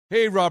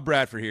Hey, Rob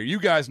Bradford here.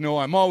 You guys know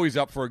I'm always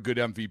up for a good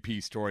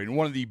MVP story, and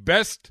one of the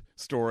best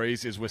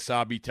stories is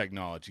Wasabi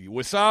Technology.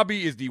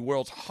 Wasabi is the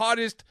world's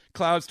hottest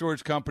cloud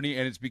storage company,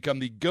 and it's become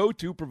the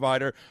go-to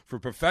provider for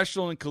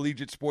professional and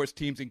collegiate sports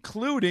teams,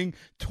 including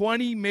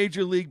 20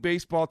 Major League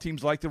Baseball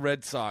teams like the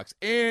Red Sox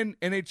and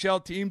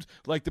NHL teams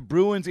like the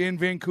Bruins and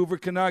Vancouver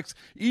Canucks.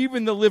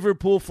 Even the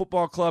Liverpool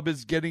Football Club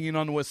is getting in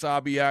on the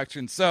Wasabi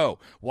action. So,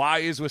 why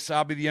is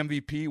Wasabi the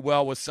MVP?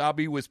 Well,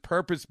 Wasabi was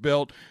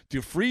purpose-built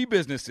to free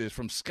businesses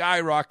from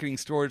skyrocketing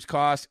storage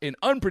costs and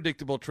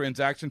unpredictable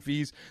transaction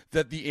fees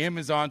that the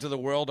Amazons of the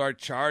world are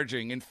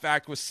charging. In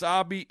fact,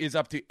 Wasabi is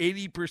up to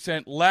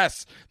 80%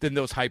 less than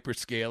those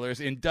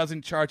hyperscalers and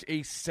doesn't charge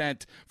a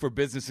cent for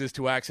businesses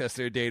to access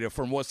their data.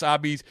 From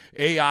Wasabi's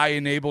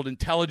AI-enabled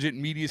intelligent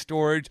media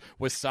storage,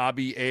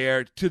 Wasabi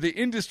Air, to the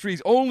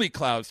industry's only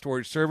cloud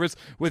storage service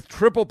with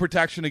triple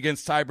protection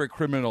against cyber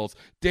criminals,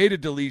 data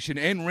deletion,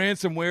 and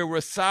ransomware,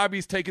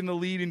 Wasabi's taken the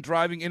lead in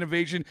driving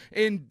innovation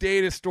in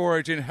data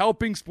storage and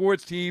helping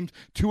sports teams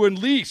to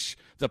unleash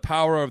the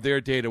power of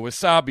their data.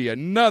 Wasabi,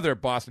 another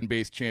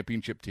Boston-based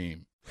championship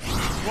team.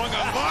 Swung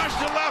a launch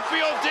to left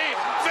field deep.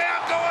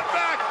 Pham going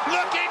back,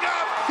 looking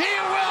up. He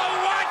will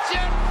watch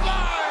it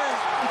fly.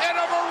 And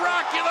a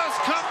miraculous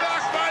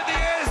comeback by the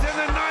A's in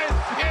the ninth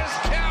is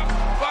capped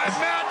by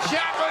Matt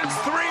Chapman's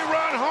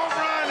 3-run home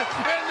run.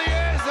 And the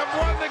A's have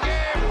won the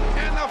game.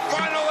 And the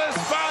final is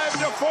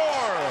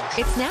 5-4.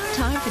 It's now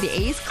time for the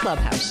A's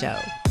Clubhouse Show.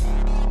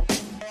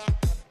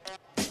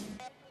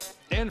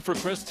 And for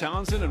Chris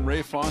Townsend and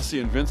Ray Fosse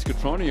and Vince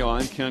Cotroneo,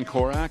 I'm Ken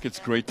Korak. It's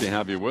great to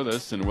have you with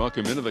us and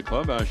welcome into the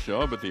Clubhouse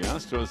Show. But the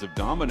Astros have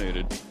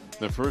dominated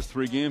the first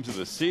 3 games of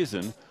the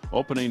season.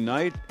 Opening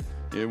night,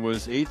 it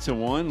was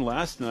 8-1.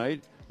 Last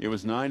night, it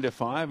was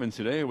 9-5, and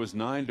today it was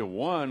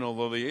 9-1.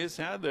 Although the A's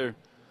had a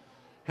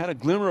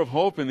glimmer of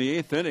hope in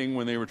the 8th inning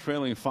when they were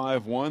trailing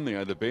 5-1. They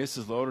had the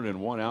bases loaded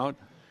and 1 out,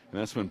 and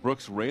that's when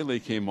Brooks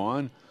Raley came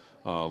on.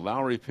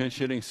 Lowry pinch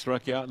hitting,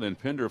 struck out, and then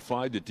Pinder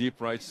flied to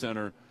deep right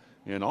center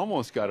and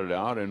almost got it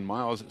out, and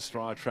Miles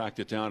Straw tracked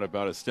it down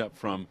about a step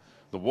from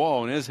the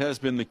wall. And as has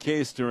been the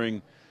case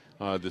during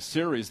the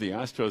series, the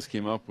Astros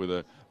came up with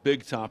a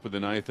big top of the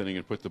 9th inning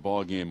and put the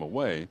ball game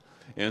away.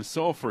 And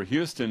so for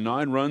Houston,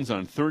 9 runs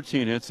on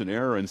 13 hits, an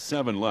error, and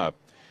 7 left.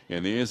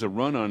 And the A's a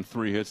run on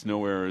 3 hits,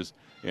 no errors,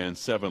 and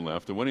 7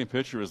 left. The winning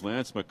pitcher is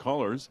Lance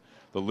McCullers.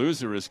 The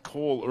loser is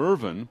Cole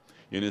Irvin.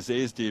 In his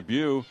A's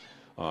debut,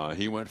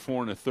 he went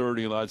 4 1/3.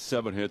 He allowed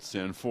 7 hits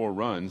and 4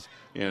 runs.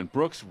 And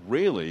Brooks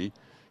Raley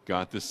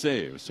got the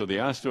save. So the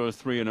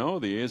Astros 3-0.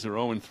 The A's are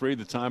 0-3.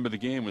 The time of the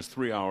game was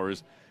 3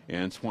 hours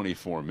and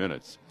 24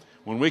 minutes.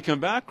 When we come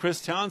back, Chris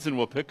Townsend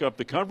will pick up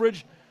the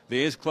coverage. The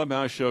A's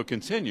Clubhouse Show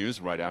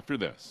continues right after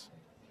this.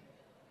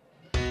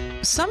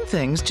 Some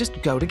things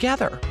just go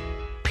together.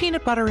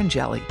 Peanut butter and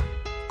jelly,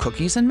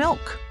 cookies and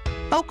milk,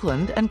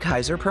 Oakland and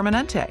Kaiser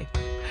Permanente.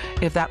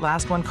 If that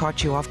last one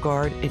caught you off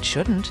guard, it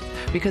shouldn't,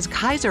 because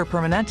Kaiser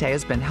Permanente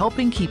has been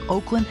helping keep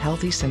Oakland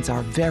healthy since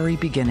our very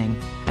beginning.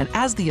 And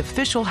as the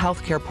official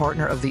healthcare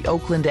partner of the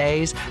Oakland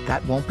A's,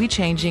 that won't be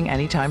changing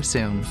anytime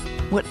soon.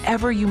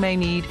 Whatever you may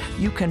need,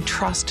 you can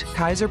trust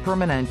Kaiser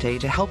Permanente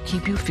to help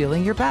keep you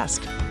feeling your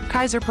best.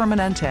 Kaiser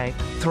Permanente.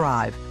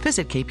 Thrive.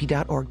 Visit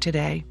kp.org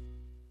today.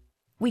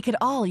 We could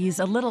all use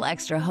a little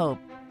extra hope.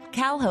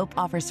 CalHope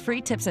offers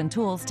free tips and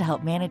tools to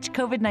help manage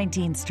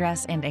COVID-19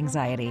 stress and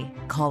anxiety.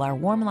 Call our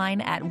warm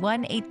line at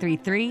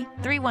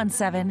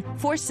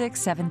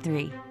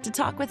 1-833-317-4673 to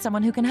talk with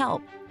someone who can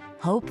help.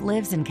 Hope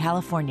lives in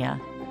California,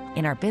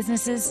 in our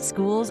businesses,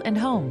 schools, and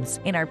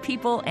homes, in our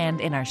people, and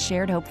in our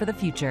shared hope for the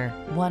future,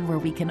 one where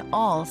we can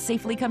all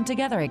safely come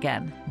together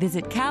again.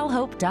 Visit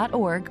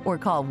calhope.org or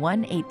call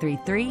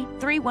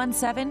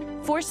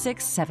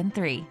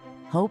 1-833-317-4673.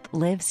 Hope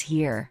lives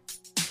here.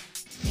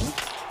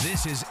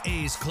 This is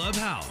A's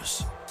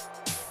Clubhouse.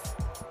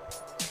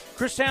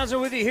 Chris Townsend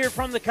with you here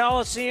from the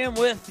Coliseum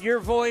with your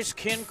voice,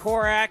 Ken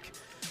Korak,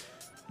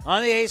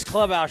 on the A's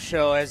Clubhouse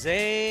Show.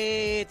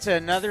 It's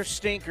another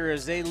stinker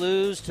as they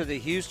lose to the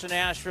Houston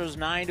Astros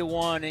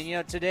 9-1. And, you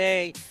know,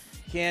 today,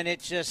 Ken,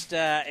 it just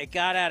it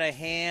got out of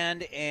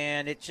hand,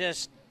 and it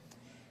just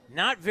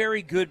not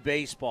very good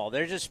baseball.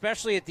 There's,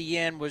 especially at the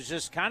end, was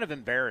just kind of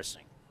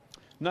embarrassing.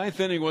 9th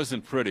inning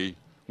wasn't pretty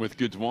with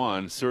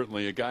Goodwin,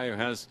 certainly a guy who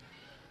has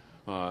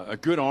a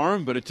good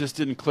arm, but it just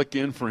didn't click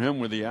in for him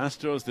with the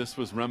Astros. This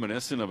was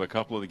reminiscent of a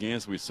couple of the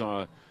games we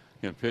saw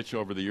him pitch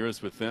over the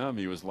years with them.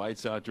 He was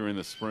lights out during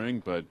the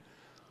spring, but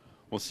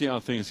we'll see how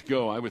things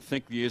go. I would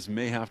think the A's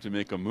may have to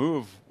make a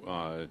move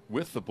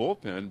with the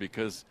bullpen,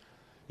 because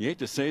you hate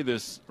to say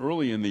this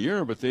early in the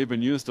year, but they've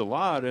been used a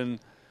lot. And,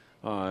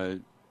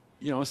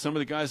 you know, some of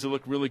the guys that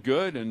look really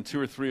good, and 2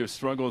 or 3 have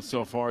struggled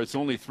so far. It's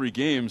only 3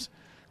 games,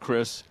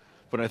 Chris,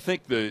 but I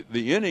think the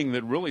inning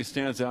that really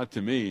stands out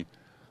to me,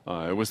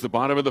 it was the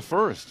bottom of the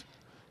first,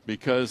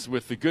 because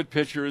with the good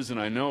pitchers, and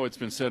I know it's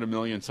been said a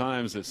million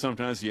times that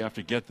sometimes you have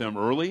to get them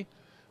early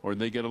or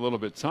they get a little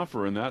bit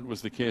tougher, and that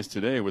was the case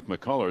today with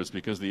McCullers,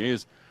 because the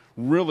A's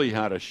really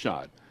had a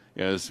shot.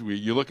 As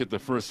you look at the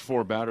first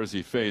 4 batters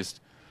he faced,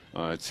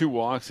 2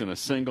 walks and a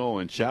single,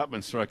 and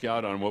Chapman struck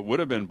out on what would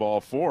have been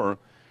ball 4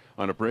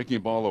 on a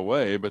breaking ball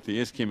away, but the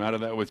A's came out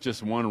of that with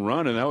just 1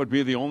 run, and that would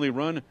be the only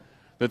run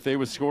that they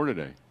would score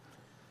today.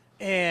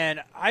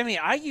 And, I mean,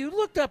 you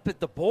looked up at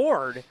the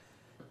board,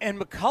 and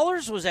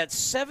McCullers was at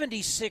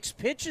 76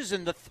 pitches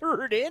in the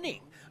 3rd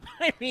inning.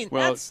 I mean,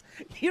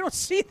 you don't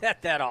see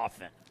that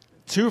often.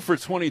 2 for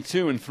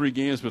 22 in 3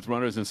 games with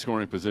runners in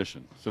scoring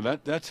position. So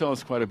that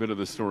tells quite a bit of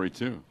the story,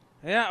 too.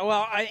 Yeah,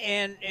 well,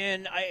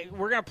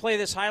 we're going to play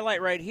this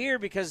highlight right here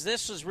because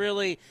this is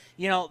really,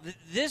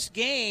 this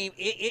game,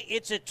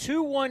 it's a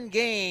 2-1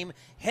 game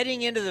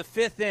heading into the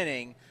 5th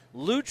inning.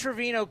 Lou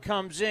Trevino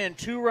comes in,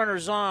 2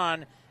 runners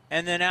on,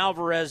 and then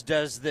Alvarez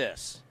does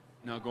this.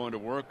 Now going to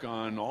work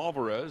on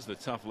Alvarez, the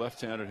tough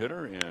left-handed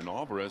hitter, and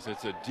Alvarez,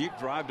 it's a deep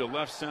drive to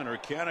left center.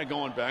 Canna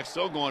going back,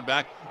 still going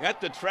back,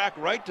 at the track,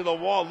 right to the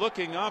wall,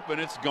 looking up, and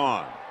it's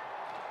gone.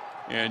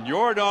 And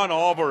Yordan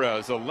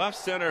Alvarez, a left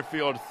center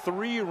field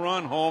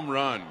 3-run home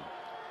run.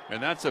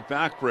 And that's a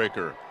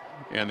backbreaker.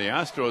 And the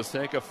Astros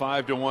take a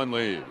 5-1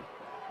 lead.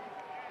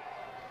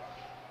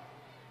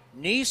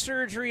 Knee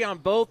surgery on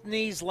both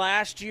knees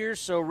last year,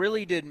 so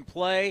really didn't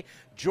play.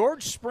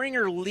 George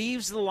Springer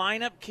leaves the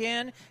lineup,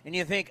 Ken, and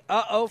you think,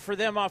 uh-oh, for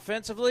them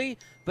offensively.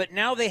 But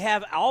now they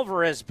have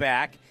Alvarez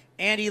back,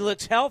 and he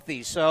looks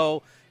healthy.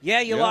 So,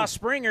 you lost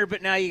Springer,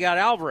 but now you got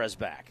Alvarez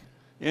back.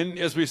 And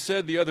as we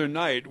said the other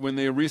night, when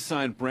they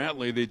re-signed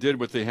Brantley, they did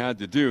what they had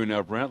to do.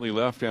 Now, Brantley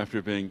left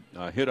after being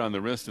hit on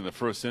the wrist in the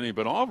 1st inning,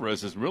 but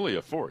Alvarez is really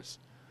a force.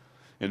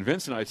 And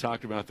Vince and I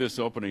talked about this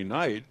opening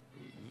night.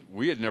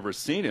 We had never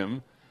seen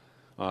him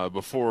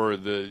before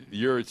the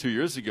year or 2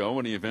 years ago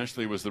when he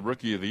eventually was the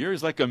Rookie of the Year.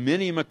 He's like a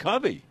mini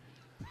McCovey.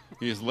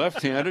 He's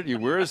left-handed. He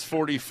wears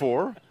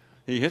 44.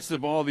 He hits the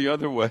ball the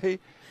other way.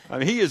 I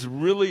mean, he is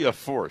really a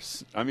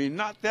force. I mean,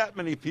 not that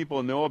many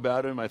people know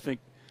about him, I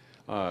think,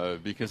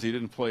 because he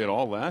didn't play at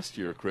all last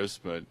year, Chris,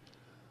 but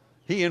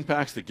he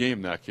impacts the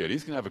game, that kid.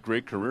 He's going to have a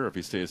great career if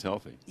he stays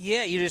healthy.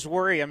 Yeah, you just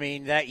worry. I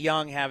mean, that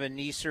young having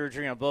knee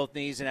surgery on both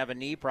knees and having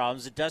knee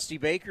problems. Dusty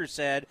Baker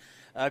said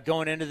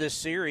going into this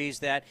series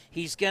that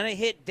he's going to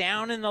hit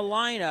down in the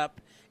lineup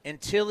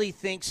until he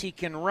thinks he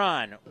can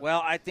run.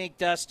 Well, I think,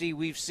 Dusty,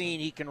 we've seen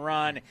he can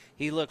run.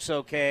 He looks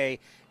okay.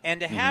 And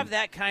to have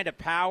that kind of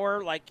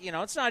power,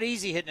 it's not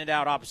easy hitting it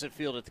out opposite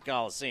field at the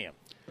Coliseum.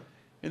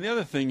 And the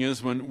other thing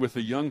is, with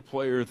a young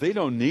player, they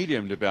don't need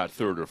him to bat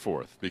 3rd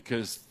or 4th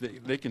because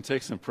they can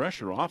take some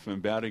pressure off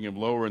him batting him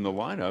lower in the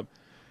lineup.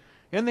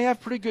 And they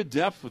have pretty good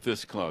depth with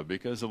this club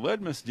because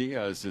Aledmus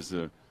Diaz is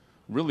a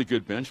really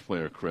good bench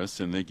player, Chris,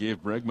 and they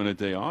gave Bregman a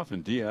day off,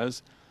 and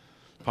Diaz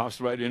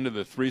pops right into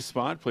the 3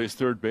 spot, plays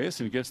 3rd base,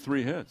 and gets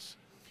 3 hits.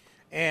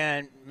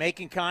 And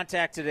making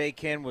contact today,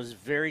 Ken, was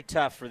very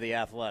tough for the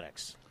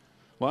Athletics.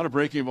 A lot of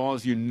breaking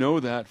balls. You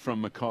know that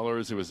from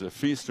McCullers. It was a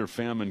feast or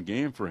famine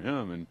game for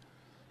him, and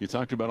you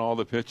talked about all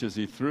the pitches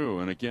he threw,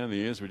 and again,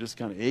 the A's were just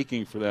kind of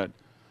aching for that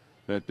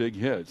big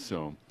hit.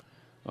 So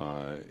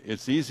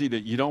it's easy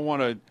that you don't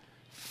want to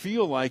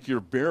feel like you're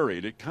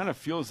buried. It kind of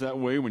feels that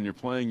way when you're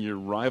playing your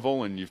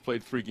rival and you've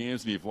played 3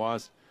 games and you've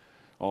lost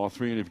all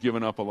 3 and you've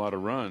given up a lot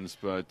of runs.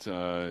 But,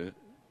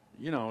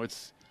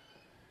 it's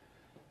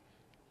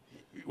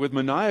with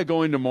Manaea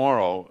going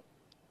tomorrow,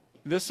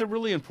 this is a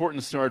really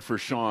important start for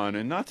Sean,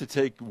 and not to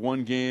take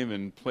one game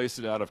and place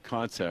it out of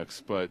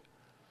context, but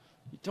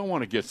you don't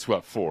want to get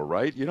swept 4,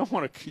 right? You don't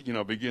want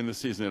to, begin the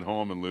season at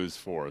home and lose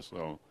 4.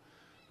 So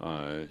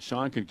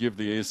Sean could give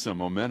the A's some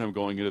momentum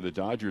going into the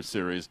Dodgers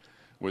series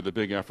with a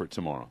big effort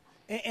tomorrow.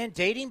 And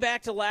dating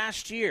back to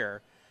last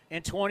year,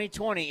 in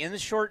 2020, in the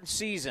shortened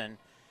season,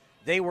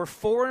 they were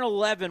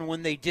 4-11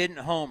 when they didn't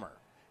homer.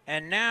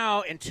 And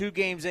now, in 2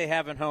 games they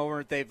haven't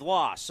homered, they've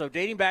lost. So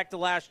dating back to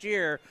last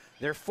year,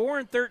 they're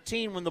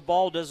 4-13 when the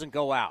ball doesn't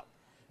go out.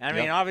 I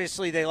mean,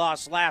 obviously they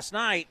lost last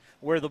night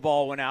where the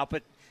ball went out,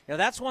 but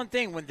that's one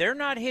thing. When they're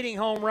not hitting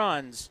home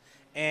runs,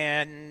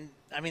 and,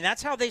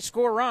 that's how they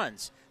score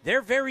runs.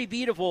 They're very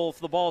beatable if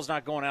the ball's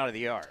not going out of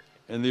the yard.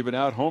 And they've been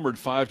out-homered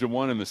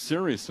 5-1 in the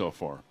series so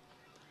far.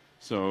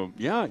 So,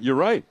 yeah, you're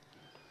right.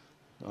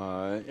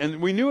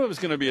 And we knew it was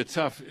going to be a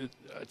tough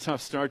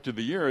start to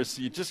the year.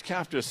 So you just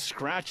have to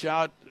scratch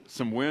out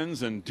some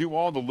wins and do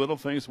all the little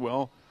things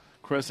well,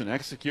 Chris, and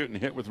execute and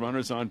hit with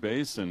runners on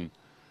base. And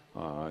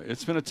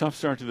it's been a tough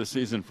start to the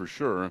season for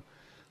sure.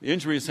 The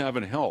injuries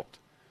haven't helped.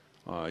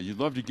 You'd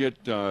love to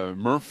get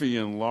Murphy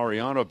and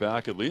Laureano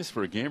back at least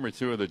for a game or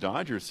 2 of the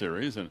Dodgers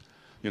series, and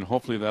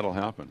hopefully that'll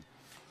happen.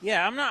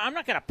 Yeah, I'm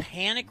not going to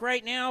panic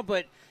right now,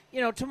 but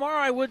tomorrow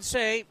I would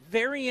say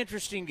very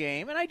interesting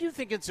game, and I do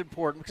think it's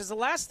important because the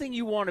last thing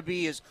you want to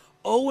be is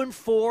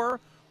 0-4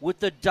 with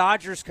the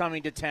Dodgers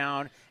coming to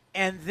town,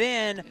 and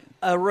then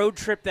a road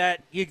trip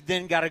that you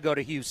then got to go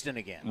to Houston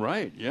again.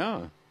 Right?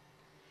 Yeah.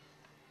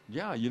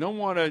 Yeah, you don't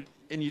want to,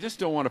 and you just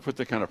don't want to put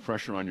the kind of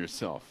pressure on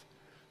yourself.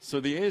 So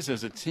the A's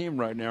as a team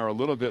right now are a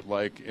little bit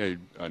like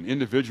an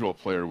individual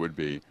player would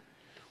be,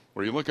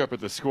 where you look up at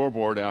the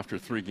scoreboard after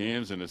 3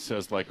 games and it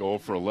says like 0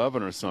 for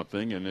 11 or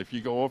something, and if you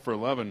go 0 for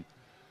 11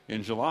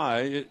 in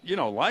July, you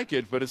don't like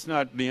it, but it's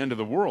not the end of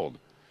the world.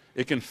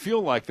 it can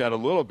feel like that a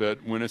little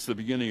bit when it's the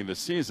beginning of the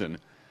season.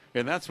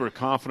 And that's where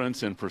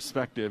confidence and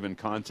perspective and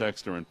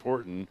context are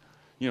important.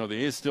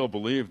 The A's still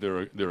believe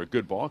they're a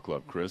good ball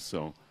club, Chris.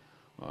 So,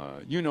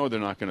 they're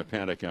not going to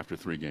panic after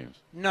 3 games.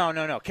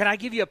 No. Can I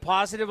give you a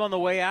positive on the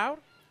way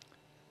out?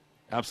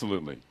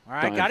 Absolutely. All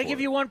right, got to give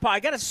you one.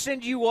 I got to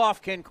send you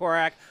off, Ken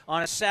Korak,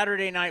 on a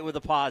Saturday night with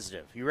a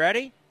positive. You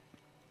ready?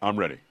 I'm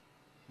ready.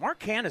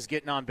 Mark Canha's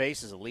getting on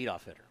base as a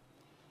leadoff hitter.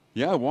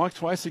 Yeah, walked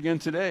twice again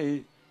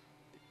today.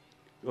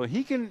 Well,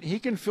 he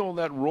can fill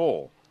that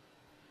role.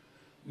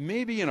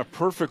 Maybe in a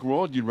perfect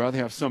world, you'd rather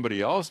have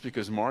somebody else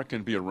because Mark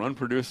can be a run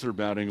producer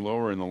batting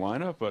lower in the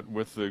lineup. But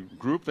with the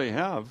group they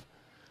have,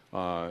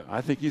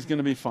 I think he's going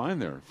to be fine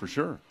there for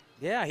sure.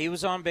 Yeah, he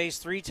was on base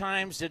 3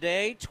 times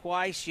today,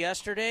 twice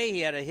yesterday.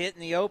 He had a hit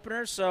in the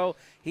opener, so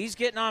he's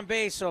getting on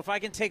base. So if I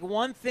can take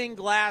one thing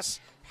glass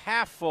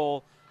half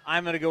full,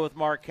 I'm going to go with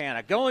Mark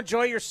Canha. Go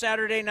enjoy your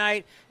Saturday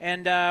night,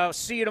 and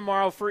see you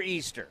tomorrow for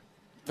Easter.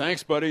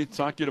 Thanks, buddy.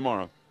 Talk to you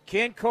tomorrow.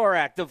 Ken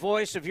Korak, the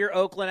voice of your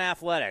Oakland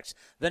Athletics.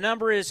 The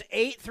number is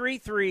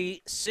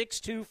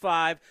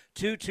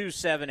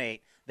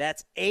 833-625-2278.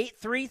 That's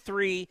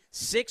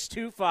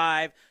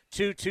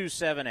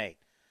 833-625-2278.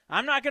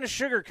 I'm not going to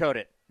sugarcoat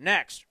it.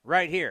 Next,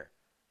 right here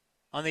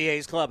on the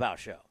A's Clubhouse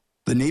Show.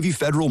 The Navy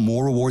Federal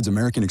More Rewards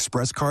American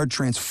Express card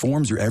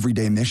transforms your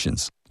everyday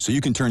missions, so you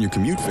can turn your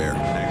commute fare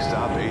Next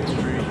stop, 8th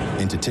Street.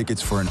 into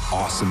tickets for an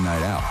awesome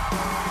night out.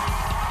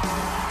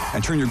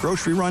 And turn your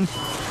grocery run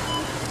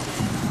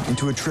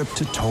into a trip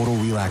to total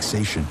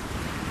relaxation.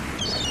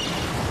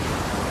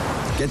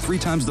 Get 3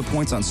 times the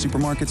points on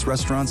supermarkets,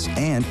 restaurants,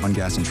 and on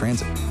gas and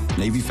transit.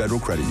 Navy Federal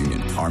Credit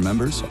Union. Our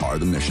members are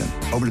the mission.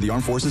 Over to the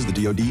Armed Forces, the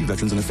DoD,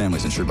 Veterans and their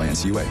families, insured by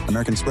NCUA.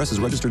 American Express is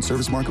a registered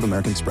service mark of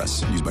American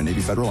Express. Used by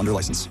Navy Federal under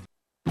license.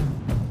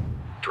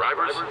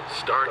 Drivers,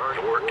 start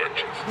your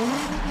engines.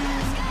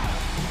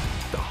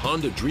 The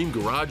Honda Dream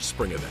Garage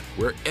Spring Event,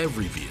 where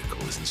every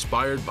vehicle is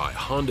inspired by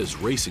Honda's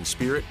racing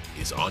spirit,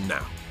 is on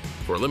now.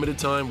 For a limited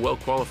time,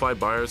 well-qualified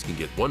buyers can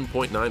get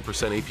 1.9%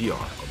 APR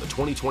on the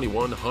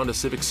 2021 Honda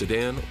Civic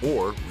Sedan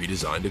or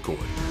redesigned Accord.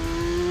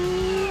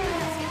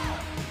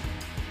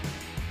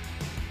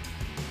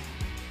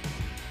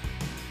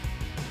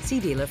 See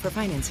dealer for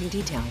financing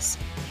details.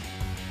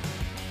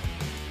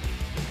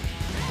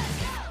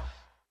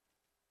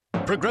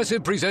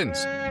 Progressive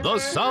presents The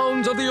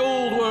Sounds of the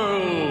Old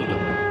World.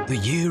 The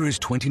year is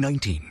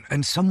 2019,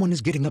 and someone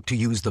is getting up to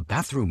use the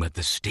bathroom at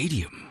the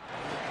stadium.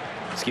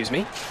 Excuse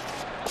me?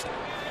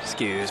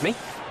 Excuse me?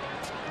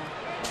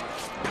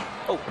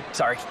 Oh,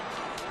 sorry.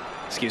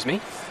 Excuse me?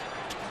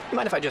 You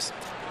mind if I just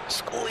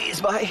squeeze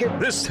by here?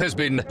 This has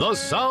been The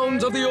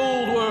Sounds of the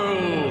Old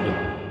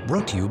World.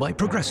 Brought to you by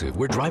Progressive,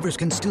 where drivers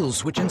can still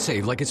switch and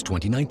save like it's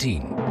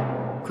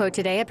 2019. Quote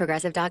today at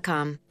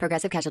Progressive.com.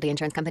 Progressive Casualty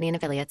Insurance Company and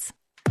Affiliates.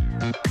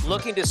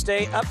 Looking to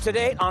stay up to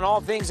date on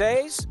all things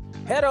A's?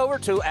 Head over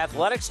to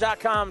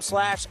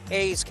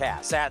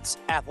athletics.com/A'sCast. That's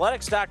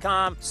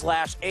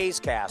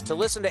athletics.com/A'sCast to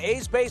listen to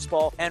A's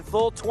baseball and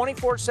full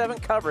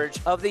 24/7 coverage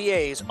of the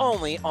A's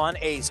only on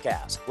A's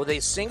Cast. With a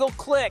single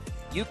click,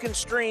 you can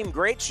stream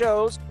great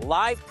shows,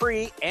 live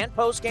pre- and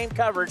post-game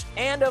coverage,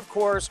 and, of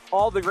course,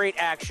 all the great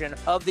action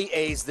of the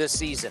A's this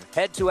season.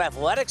 Head to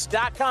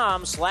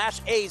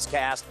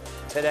athletics.com/A'sCast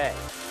today.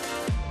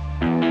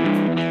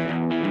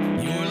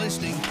 You're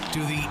listening to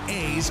the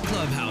A's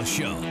Clubhouse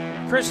Show.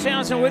 Chris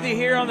Townsend with you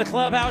here on the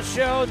Clubhouse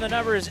Show. The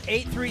number is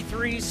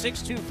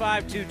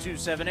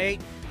 833-625-2278.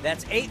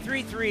 That's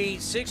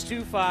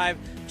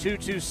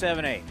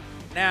 833-625-2278.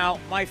 Now,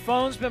 my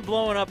phone's been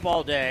blowing up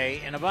all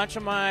day, and a bunch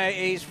of my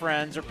A's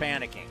friends are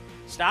panicking.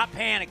 Stop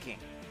panicking.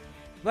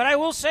 But I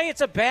will say it's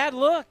a bad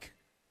look.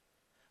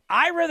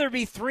 I'd rather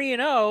be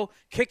 3-0,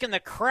 kicking the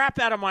crap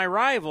out of my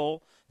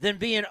rival, than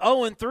being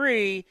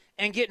 0-3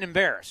 and getting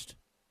embarrassed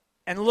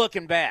and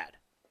looking bad.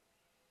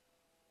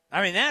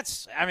 I mean,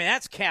 that's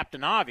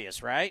Captain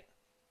Obvious, right?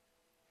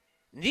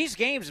 These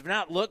games have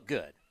not looked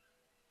good.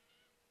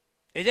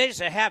 They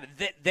just haven't.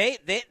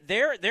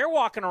 They're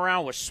walking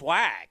around with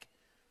swag.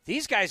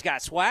 These guys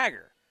got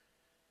swagger.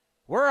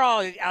 We're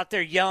all out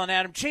there yelling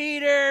at them,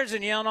 cheaters,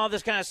 and yelling all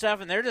this kind of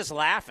stuff, and they're just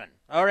laughing.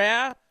 Oh,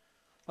 yeah?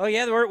 Oh,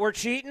 yeah, we're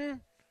cheating?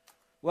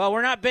 Well,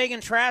 we're not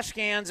begging trash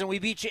cans, and we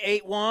beat you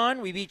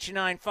 8-1, we beat you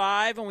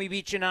 9-5, and we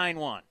beat you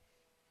 9-1.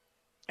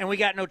 And we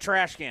got no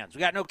trash cans. We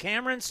got no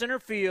camera in center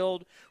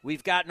field.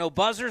 We've got no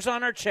buzzers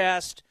on our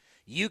chest.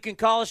 You can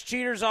call us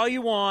cheaters all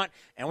you want,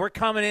 and we're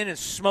coming in and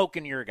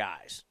smoking your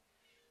guys.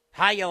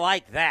 How you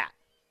like that?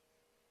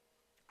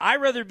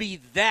 I'd rather be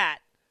that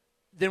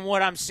than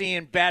what I'm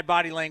seeing bad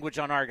body language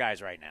on our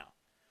guys right now.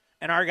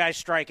 And our guys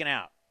striking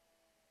out.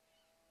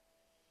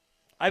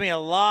 I mean, a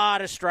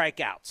lot of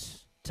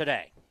strikeouts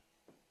today.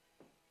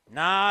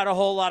 Not a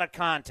whole lot of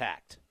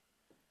contact.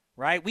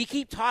 Right? We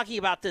keep talking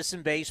about this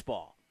in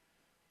baseball.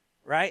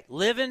 Right?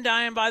 Living,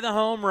 dying by the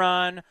home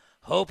run,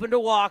 hoping to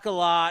walk a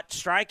lot,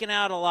 striking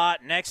out a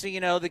lot. Next thing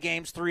you know, the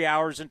game's 3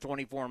 hours and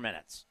 24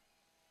 minutes.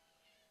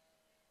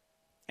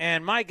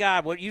 And my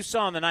God, what you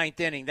saw in the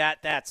ninth inning,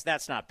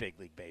 that's not big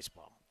league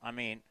baseball. I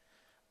mean,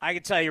 I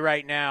can tell you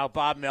right now,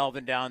 Bob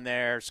Melvin down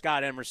there,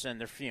 Scott Emerson,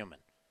 they're fuming.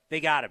 They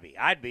got to be.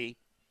 I'd be.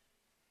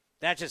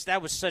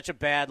 That was such a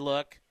bad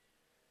look.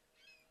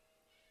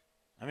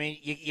 I mean,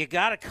 you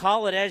got to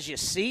call it as you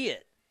see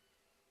it.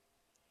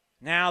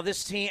 Now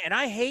this team, and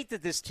I hate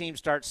that this team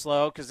starts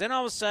slow because then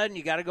all of a sudden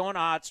you got to go on a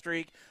hot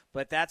streak,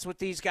 but that's what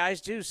these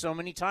guys do so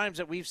many times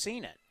that we've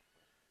seen it.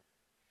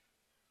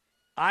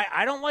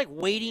 I don't like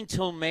waiting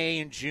till May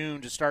and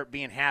June to start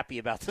being happy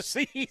about the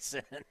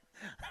season,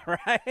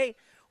 right?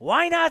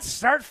 Why not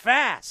start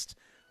fast?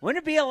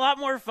 Wouldn't it be a lot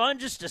more fun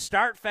just to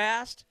start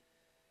fast?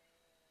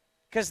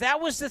 Because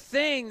that was the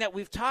thing that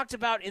we've talked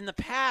about in the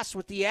past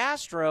with the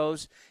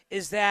Astros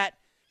is that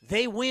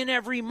they win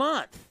every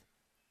month.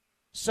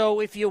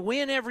 So if you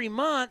win every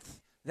month,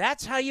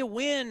 that's how you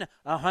win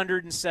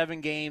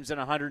 107 games and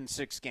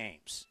 106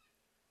 games.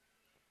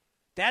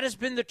 That has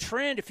been the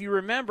trend, if you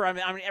remember. I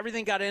mean,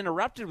 everything got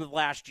interrupted with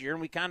last year,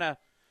 and we kind of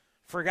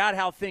forgot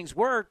how things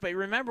worked. But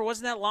remember, it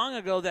wasn't that long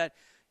ago that,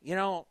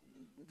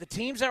 the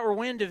teams that were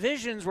winning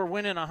divisions were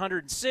winning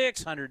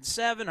 106,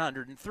 107,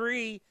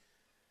 103.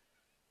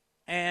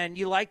 And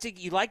you like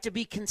to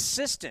be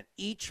consistent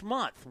each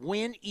month,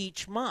 win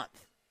each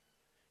month.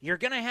 You're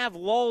going to have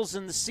lulls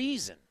in the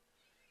season.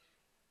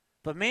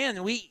 But,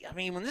 man,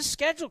 when this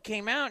schedule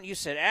came out and you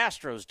said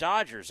Astros,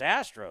 Dodgers,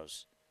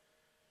 Astros,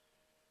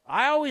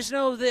 I always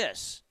know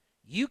this.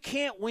 You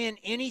can't win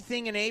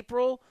anything in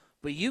April,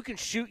 but you can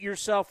shoot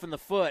yourself in the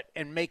foot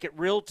and make it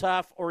real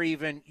tough or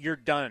even you're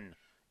done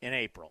in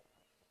April.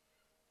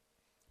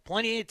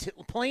 Plenty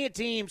of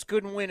teams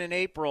couldn't win in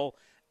April,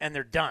 and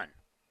they're done.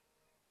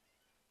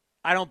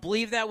 I don't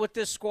believe that with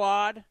this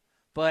squad,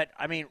 but,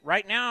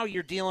 right now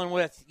you're dealing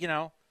with,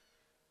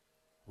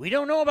 we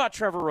don't know about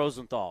Trevor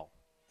Rosenthal,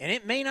 and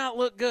it may not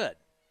look good.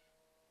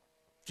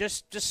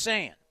 Just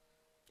saying.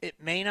 It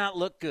may not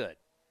look good.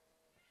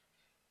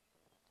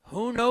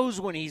 Who knows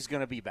when he's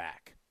going to be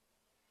back?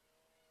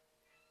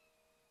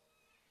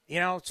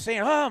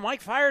 Saying,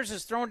 Mike Fiers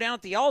is thrown down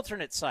at the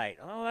alternate site.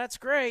 Oh, that's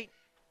great.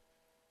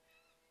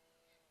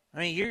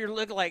 You're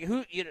looking like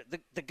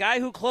the guy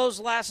who closed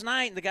last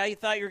night and the guy you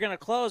thought you were going to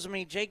close.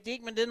 Jake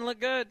Diekman didn't look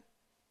good.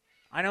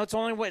 I know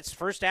it's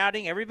first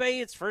outing.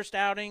 Everybody, it's first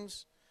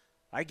outings.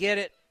 I get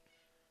it.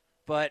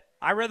 But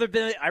I'd rather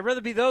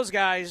be those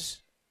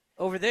guys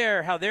over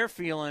there, how they're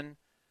feeling,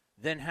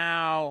 than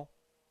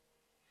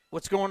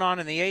what's going on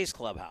in the A's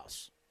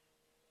clubhouse.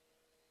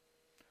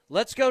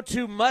 Let's go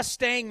to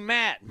Mustang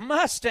Matt.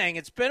 Mustang,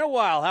 it's been a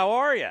while. How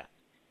are you?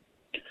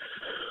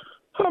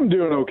 I'm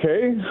doing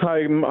okay.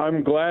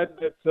 I'm glad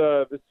that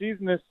the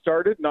season has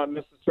started, not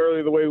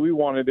necessarily the way we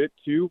wanted it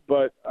to,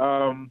 but,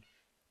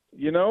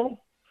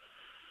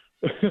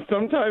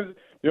 sometimes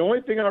the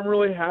only thing I'm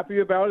really happy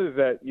about is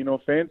that,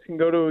 fans can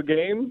go to a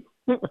game.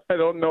 I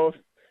don't know if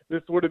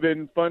this would have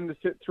been fun to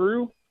sit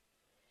through,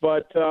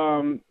 but,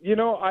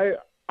 I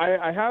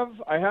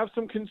have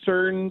some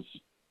concerns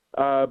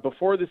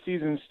before the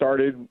season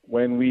started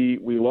when we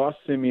lost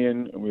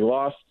Semien and we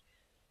lost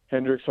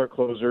Hendricks, our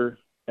closer,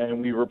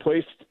 and we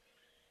replaced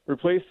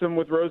them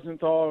with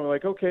Rosenthal. And we're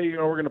like, okay,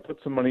 we're going to put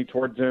some money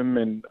towards him,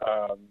 and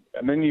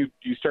then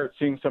you start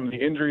seeing some of the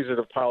injuries that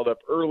have piled up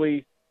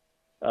early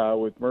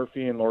with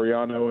Murphy and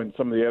Laureano and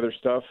some of the other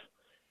stuff.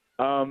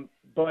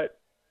 But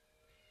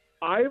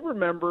I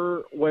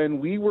remember when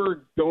we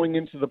were going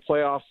into the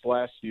playoffs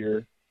last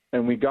year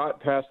and we got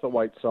past the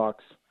White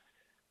Sox,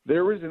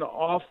 there was an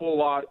awful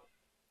lot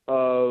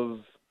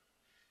of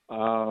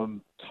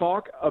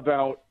talk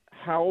about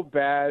how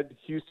bad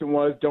Houston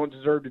was, don't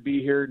deserve to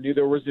be here, knew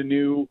there was a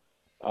new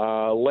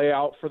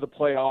layout for the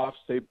playoffs.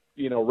 They,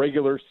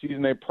 regular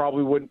season, they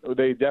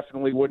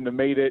definitely wouldn't have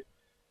made it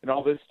and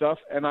all this stuff.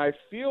 And I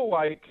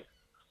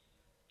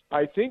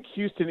think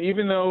Houston,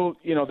 even though,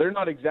 they're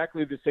not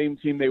exactly the same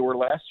team they were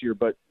last year,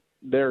 but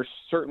they're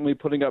certainly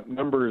putting up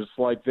numbers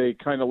like they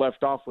kind of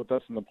left off with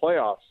us in the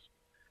playoffs.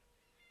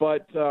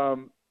 But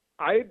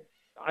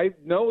I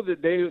know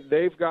that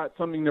they've got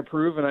something to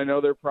prove, and I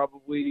know they're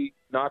probably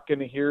not going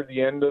to hear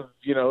the end of,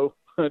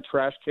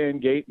 trash can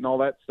gate and all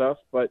that stuff.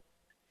 But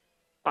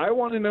I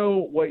want to know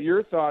what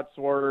your thoughts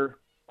were.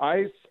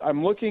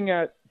 I'm looking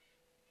at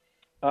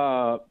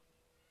a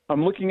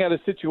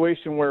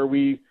situation where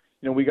we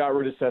got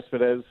rid of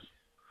Cespedes,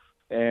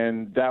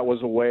 and that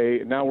was a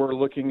way. Now we're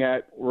looking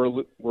at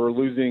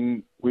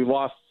we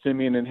lost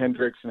Semien and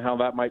Hendricks, and how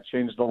that might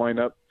change the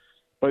lineup.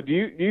 But do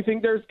you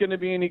think there's going to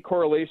be any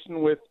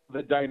correlation with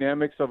the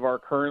dynamics of our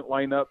current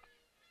lineup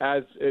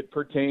as it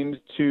pertains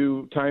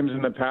to times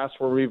in the past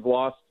where we've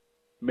lost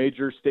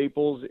major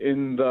staples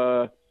in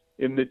the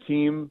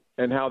team,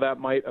 and how that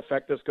might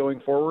affect us going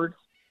forward?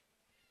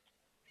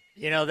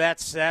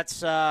 That's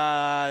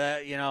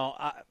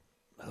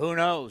who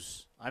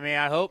knows?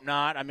 I hope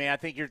not. I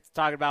think you're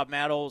talking about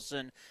Matt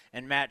Olson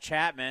and Matt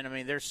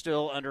Chapman. They're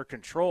still under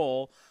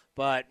control,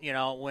 but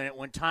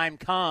when time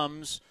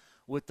comes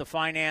with the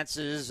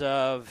finances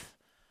of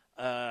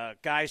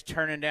guys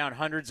turning down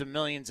hundreds of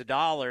millions of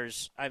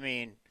dollars,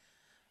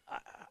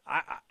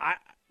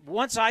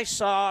 once I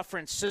saw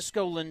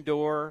Francisco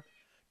Lindor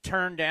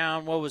turn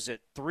down, what was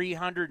it,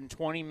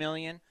 $320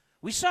 million?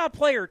 We saw a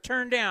player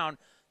turn down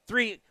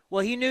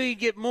he knew he'd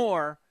get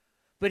more,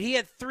 but he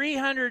had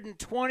 $320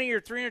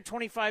 or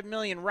 $325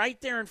 million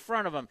right there in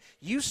front of him.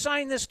 You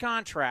sign this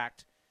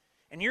contract,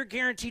 and you're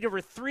guaranteed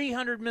over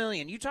 $300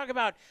 million. You talk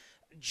about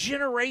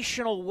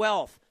generational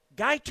wealth.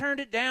 Guy turned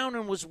it down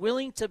and was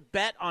willing to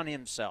bet on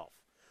himself.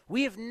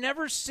 We have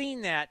never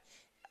seen that.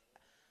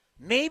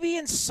 Maybe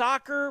in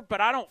soccer,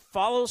 but I don't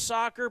follow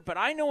soccer. But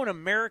I know in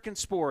American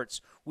sports,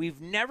 we've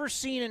never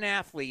seen an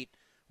athlete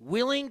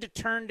willing to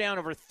turn down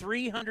over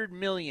 $300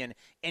 million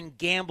and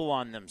gamble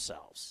on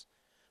themselves.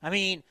 I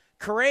mean,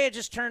 Correa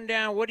just turned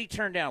down, what did he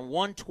turn down,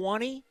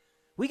 $120?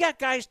 We got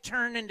guys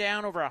turning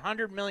down over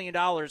 $100 million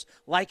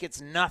like it's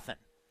nothing.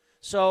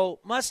 So,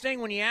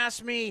 Mustang, when you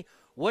ask me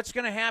what's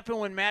going to happen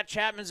when Matt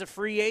Chapman's a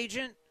free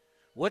agent,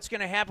 what's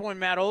going to happen when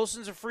Matt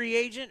Olson's a free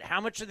agent,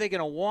 how much are they going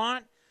to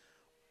want?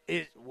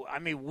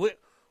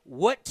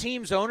 What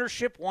team's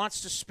ownership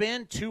wants to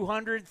spend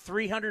 $200,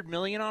 $300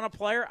 million on a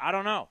player? I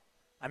don't know.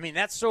 I mean,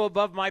 that's so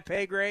above my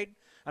pay grade.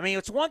 I mean,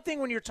 it's one thing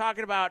when you're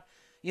talking about,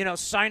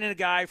 signing a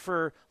guy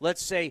for,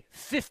 let's say,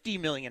 $50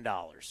 million.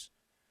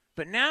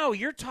 But now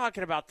you're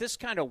talking about this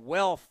kind of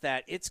wealth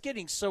that it's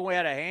getting so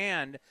out of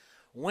hand.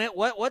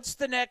 What's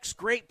the next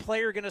great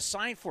player going to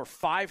sign for,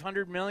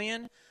 $500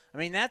 million? I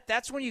mean,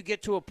 that's when you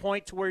get to a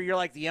point to where you're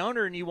like the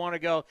owner and you want to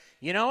go,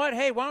 you know what,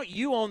 hey, why don't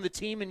you own the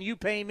team and you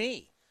pay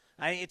me?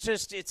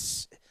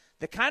 It's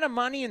the kind of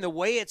money and the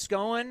way it's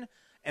going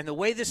and the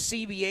way the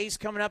CBA's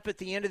coming up at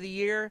the end of the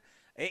year,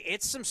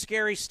 it's some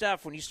scary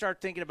stuff when you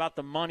start thinking about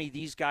the money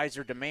these guys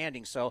are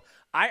demanding. So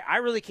I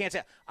really can't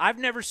say. I've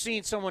never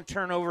seen someone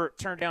turn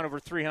down over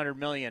 $300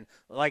 million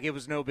like it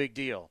was no big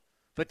deal.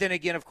 But then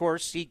again, of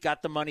course, he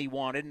got the money he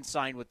wanted and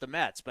signed with the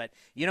Mets. But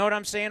you know what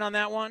I'm saying on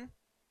that one?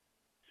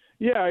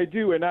 Yeah, I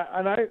do, and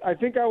I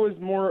think I was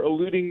more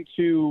alluding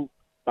to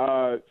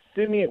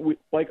Simeon,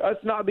 like us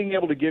not being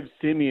able to give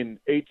Simeon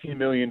 $18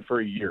 million for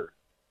a year,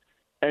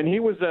 and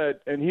he was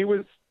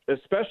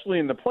especially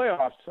in the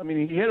playoffs. I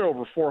mean, he hit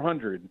over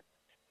 400,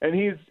 and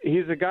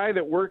he's a guy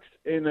that works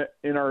in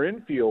our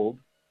infield,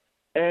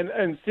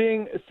 and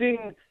seeing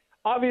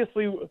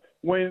obviously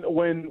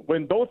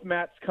when both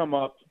Matts come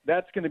up,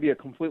 that's going to be a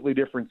completely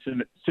different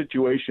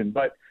situation.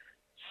 But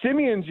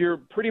Simeon's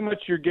pretty much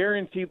your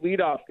guaranteed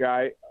leadoff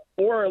guy,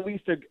 or at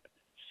least a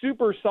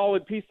super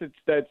solid piece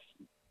that's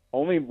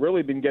only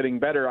really been getting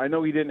better. I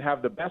know he didn't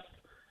have the best.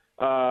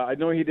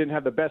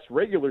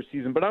 Regular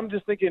season, but I'm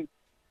just thinking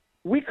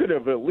we could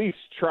have at least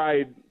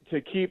tried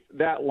to keep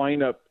that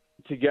lineup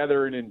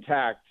together and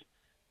intact.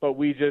 But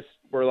we just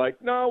were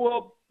like, no,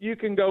 well, you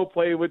can go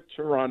play with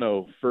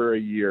Toronto for a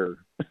year.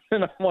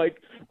 And I'm like,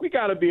 we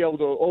got to be able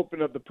to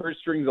open up the purse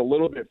strings a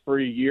little bit for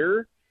a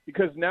year,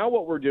 because now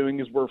what we're doing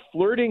is we're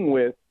flirting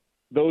with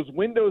those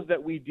windows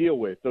that we deal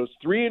with, those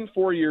 3 and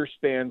 4 year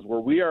spans where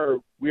we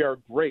are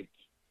great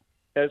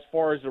as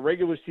far as the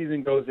regular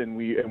season goes, and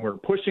we're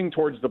pushing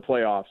towards the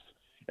playoffs.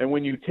 And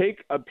when you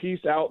take a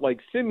piece out like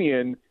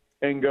Simeon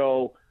and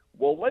go,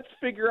 well, let's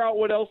figure out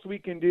what else we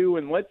can do,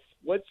 and let's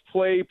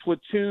play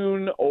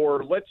platoon,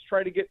 or let's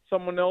try to get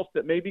someone else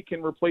that maybe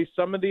can replace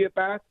some of the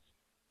at-bats.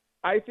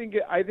 I think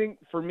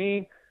for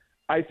me,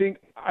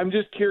 I'm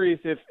just curious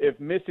if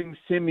missing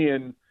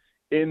Simeon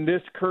in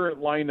this current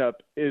lineup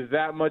is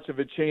that much of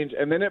a change.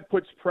 And then it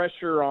puts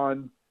pressure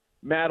on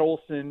Matt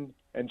Olson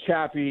and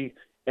Chappie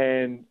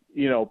and,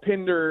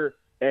 Pinder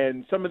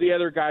and some of the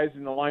other guys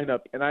in the lineup.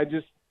 And I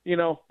just,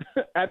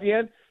 at the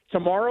end,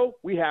 tomorrow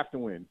we have to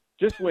win.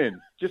 Just win.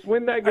 Just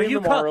win that game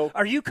tomorrow.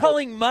 Are you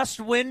calling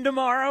must win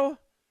tomorrow?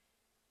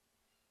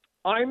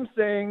 I'm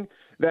saying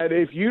that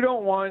if you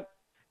don't want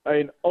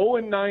an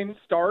 0-9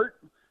 start,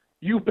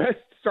 you best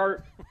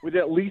start with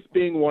at least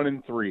being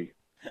 1-3.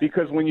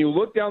 Because when you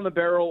look down the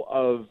barrel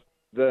of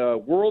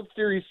the World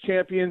Series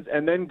champions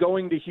and then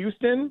going to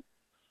Houston,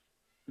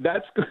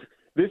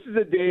 this is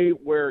a day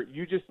where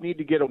you just need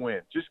to get a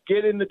win. Just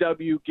get in the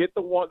W, get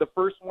the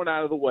first one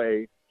out of the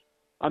way.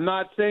 I'm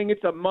not saying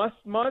it's a must,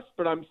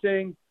 but I'm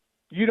saying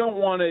you don't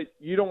want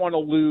to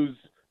lose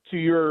to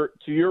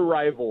your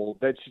rival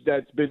that's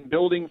been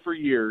building for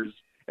years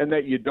and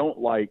that you don't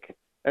like,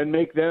 and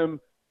make them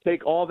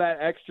take all that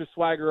extra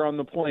swagger on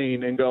the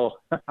plane and go,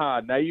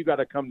 now you got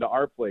to come to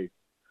our place.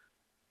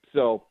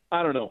 So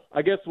I don't know.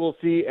 I guess we'll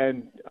see.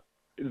 And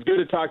it's good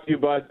to talk to you,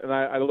 Bud. And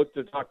I look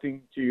to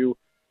talking to you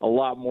a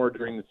lot more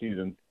during the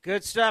season.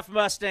 Good stuff,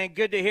 Mustang.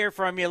 Good to hear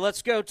from you.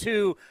 Let's go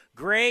to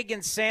Greg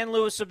in San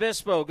Luis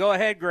Obispo. Go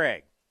ahead,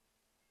 Greg.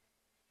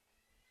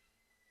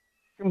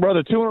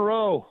 Brother, 2 in a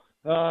row.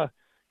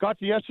 Got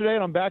to yesterday,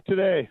 and I'm back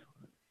today.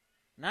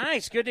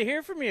 Nice. Good to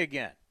hear from you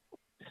again.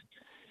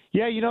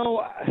 Yeah,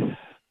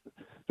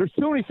 there's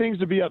so many things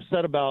to be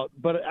upset about.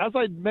 But as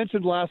I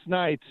mentioned last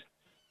night,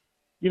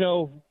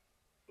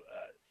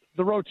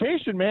 the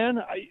rotation, man,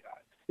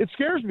 it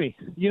scares me.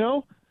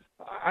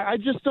 I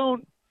just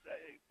don't.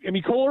 I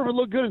mean, Cole Irvin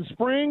looked good in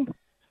spring.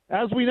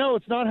 As we know,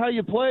 it's not how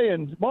you play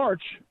in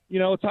March.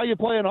 It's how you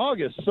play in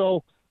August.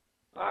 So,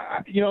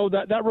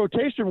 that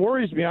rotation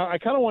worries me. I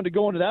kind of wanted to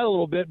go into that a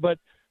little bit, but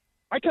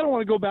I kind of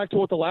want to go back to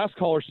what the last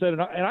caller said,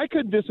 and I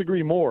couldn't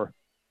disagree more.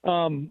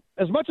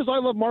 As much as I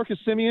love Marcus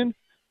Semien,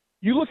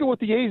 you look at what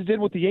the A's did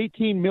with the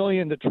 $18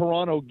 million that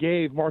Toronto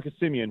gave Marcus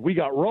Semien. We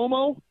got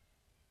Romo,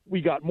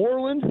 we got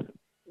Moreland,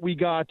 we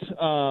got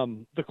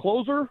the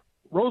closer,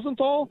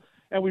 Rosenthal,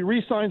 and we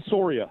re-signed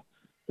Soria.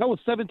 That was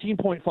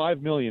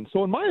 $17.5 million.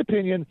 So in my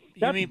opinion,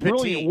 that's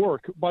brilliant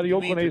work by the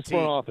Oakland A's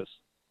front office.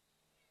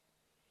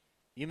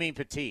 You mean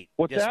Petit?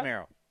 What's that?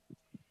 Merrill.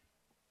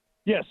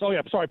 Yes. Oh,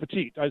 yeah. Sorry,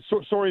 Petit.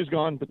 Soria's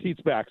gone.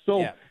 Petit's back.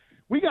 So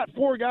we got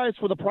 4 guys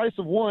for the price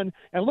of 1.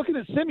 And looking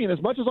at Semien,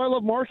 as much as I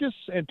love Marcus,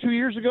 and 2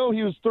 years ago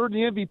he was 3rd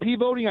in the MVP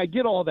voting, I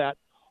get all that.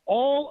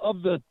 All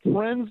of the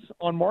trends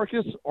on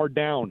Marcus are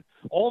down.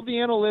 All of the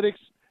analytics,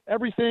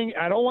 everything.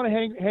 I don't want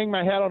to hang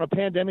my hat on a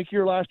pandemic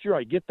year last year.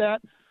 I get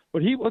that.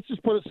 But let's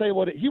just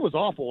he was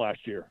awful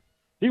last year.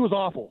 He was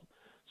awful.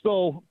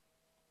 So,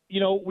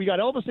 we got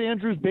Elvis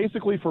Andrus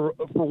basically for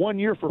 1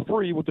 year for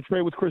free with the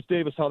trade with Chris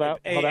Davis. How that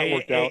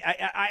worked out.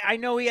 I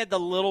know he had the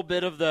little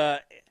bit of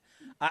the.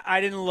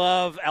 I didn't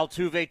love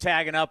Altuve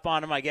tagging up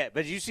on him. I get,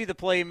 but did you see the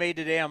play he made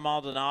today on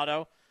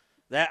Maldonado?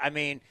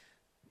 Elvis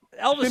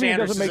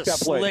Andrus is a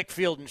slick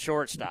field and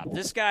shortstop.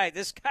 This guy,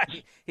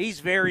 he's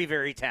very,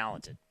 very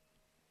talented.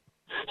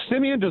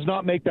 Semien does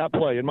not make that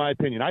play, in my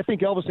opinion. I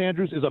think Elvis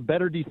Andrus is a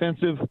better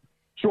defensive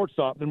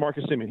shortstop than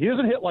Marcus Semien. He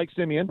doesn't hit like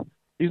Semien.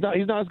 He's not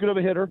as good of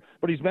a hitter,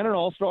 but he's been an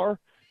all-star.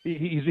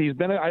 He's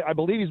been I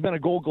believe he's been a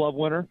Gold Glove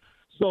winner.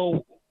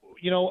 So,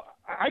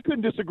 I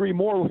couldn't disagree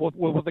more with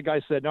what the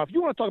guy said. Now, if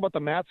you want to talk about the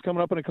Mats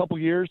coming up in a couple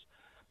years,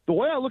 the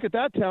way I look at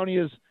that,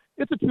 Townie, is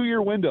it's a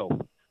 2-year window.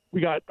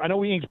 I know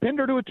we inked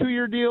Pinder to a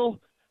 2-year deal.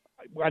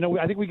 I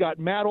think we got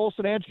Matt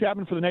Olson and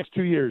Chapman for the next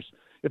 2 years.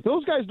 If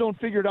those guys don't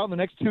figure it out in the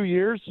next 2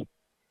 years,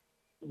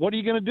 what are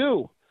you going to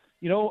do?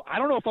 I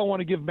don't know if I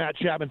want to give Matt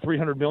Chapman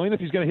 $300 million if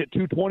he's going to hit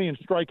 220 and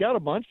strike out a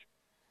bunch.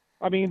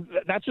 I mean,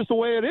 that's just the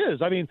way it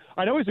is. I mean,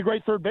 I know he's a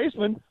great third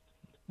baseman,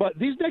 but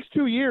these next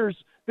 2 years,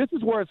 this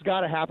is where it's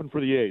got to happen for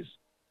the A's.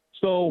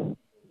 So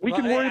we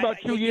can worry about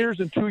 2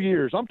 years and 2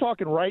 years. I'm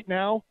talking right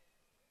now.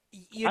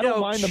 I don't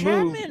mind the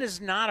move. Chapman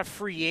is not a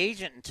free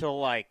agent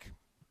until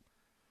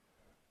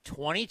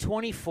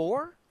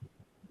 2024.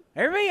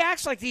 Everybody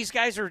acts like these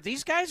guys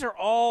are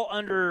all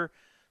under.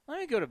 Let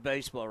me go to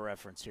Baseball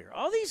Reference here.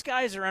 All these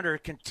guys are under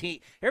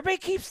everybody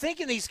keeps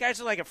thinking these guys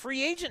are like a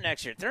free agent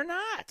next year. They're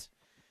not.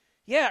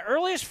 Yeah,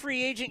 earliest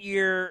free agent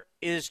year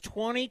is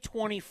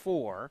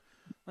 2024.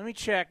 Let me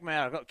check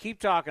Matt.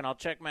 Keep talking. I'll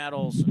check Matt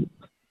Olson.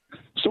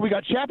 So we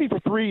got Chappie for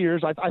 3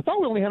 years. I thought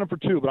we only had him for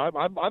 2, but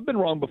I've been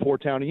wrong before,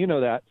 Townie. You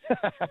know that.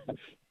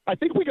 I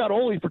think we got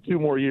Ole for 2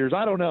 more years.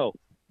 I don't know.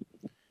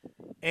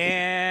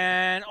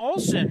 And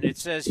Olson, it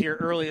says here,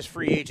 earliest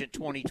free agent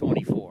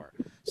 2024.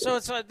 So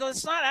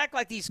let's not act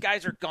like these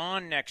guys are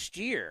gone next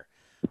year.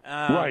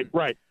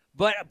 Right.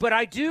 But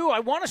I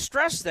want to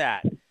stress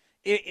that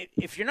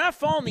if you're not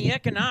following the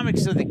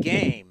economics of the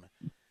game,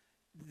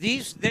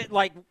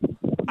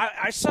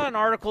 I saw an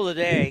article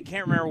today,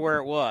 can't remember where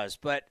it was,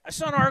 but I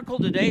saw an article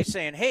today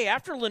saying, hey,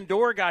 after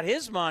Lindor got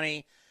his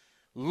money,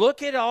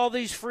 look at all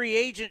these free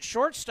agent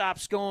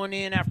shortstops going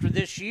in after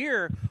this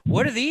year.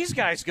 What are these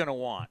guys going to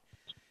want?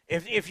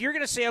 If you're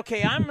going to say,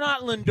 okay, I'm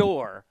not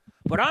Lindor,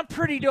 but I'm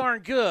pretty darn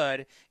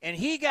good, and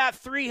he got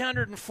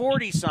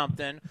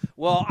 340-something,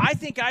 well, I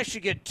think I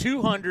should get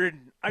 200.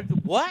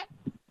 What?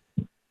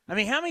 I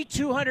mean, how many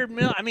 200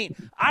 million? I mean,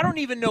 I don't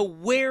even know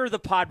where the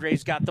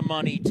Padres got the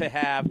money to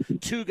have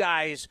 2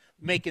 guys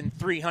making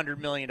 $300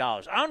 million.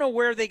 I don't know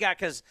where they got,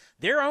 because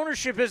their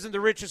ownership isn't the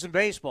richest in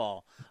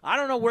baseball. I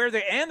don't know where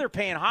they're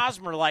paying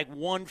Hosmer like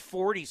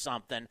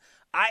 140-something.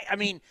 I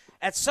mean,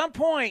 at some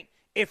point,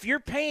 if you're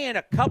paying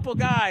a couple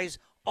guys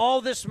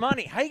all this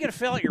money, how are you going to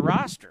fill out your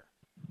roster?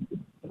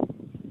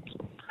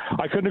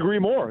 I couldn't agree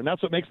more, and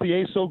that's what makes the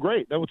A's so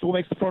great. That's what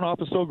makes the front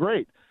office so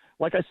great.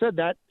 Like I said,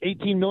 that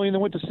 $18 million that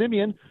went to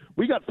Semien,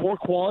 we got 4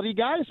 quality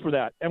guys for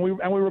that, and we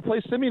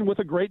replaced Semien with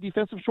a great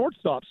defensive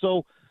shortstop.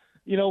 So,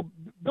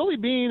 Billy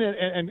Beane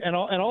and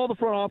all the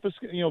front office,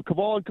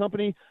 Caval and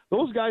company,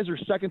 those guys are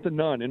second to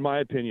none, in my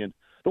opinion.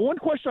 The one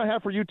question I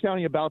have for you,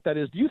 Townie, about that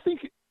is, do you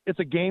think it's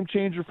a game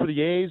changer for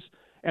the A's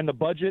and the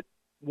budget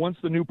once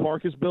the new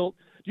park is built?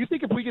 Do you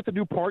think if we get the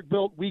new park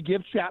built, we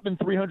give Chapman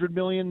 $300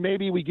 million,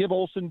 maybe we give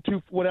Olson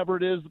 $2, whatever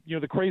it is,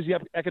 the crazy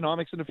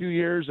economics in a few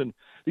years and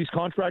these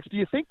contracts? Do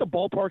you think the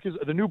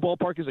new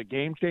ballpark is a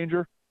game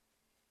changer?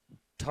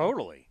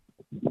 Totally.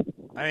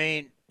 I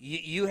mean,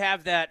 you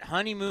have that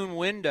honeymoon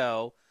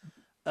window.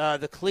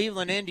 The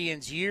Cleveland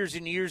Indians years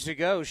and years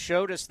ago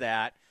showed us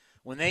that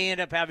when they end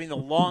up having the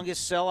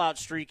longest sellout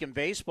streak in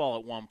baseball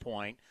at one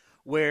point,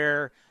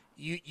 where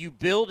you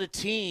build a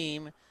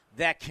team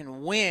that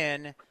can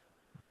win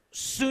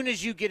soon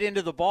as you get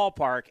into the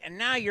ballpark. And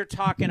now you're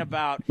talking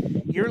about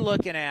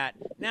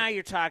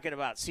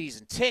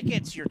season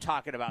tickets, you're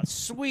talking about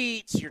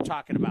suites, you're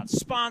talking about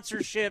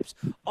sponsorships,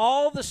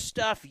 all the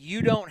stuff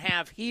you don't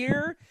have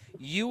here,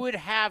 you would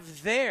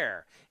have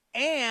there.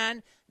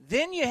 And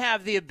then you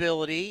have the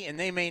ability, and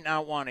they may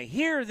not want to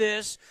hear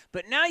this,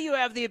 but now you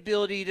have the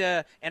ability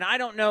to, and I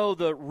don't know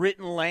the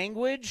written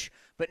language,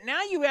 but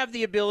now you have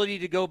the ability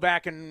to go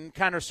back and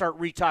kind of start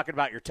re-talking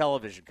about your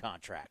television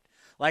contract.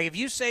 Like if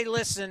you say,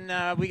 listen,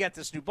 we got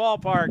this new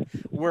ballpark,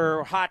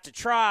 we're hot to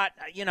trot,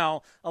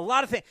 a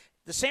lot of things.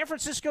 The San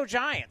Francisco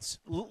Giants,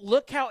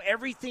 look how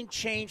everything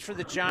changed for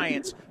the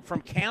Giants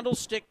from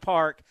Candlestick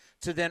Park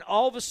to then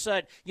all of a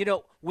sudden,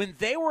 when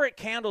they were at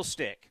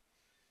Candlestick,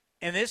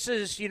 and this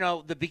is,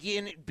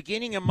 the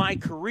beginning of my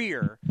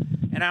career,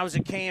 and I was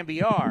at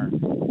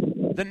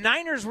KMBR, the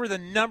Niners were the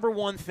number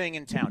one thing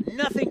in town.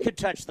 Nothing could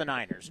touch the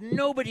Niners.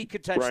 Nobody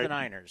could touch the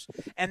Niners.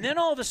 And then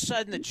all of a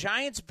sudden the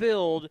Giants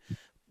build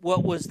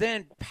what was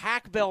then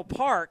Pac Bell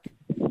Park,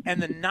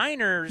 and the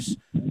Niners,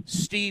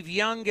 Steve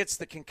Young gets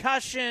the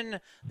concussion.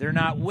 They're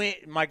not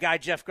my guy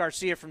Jeff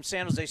Garcia from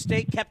San Jose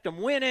State kept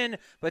them winning,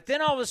 but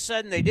then all of a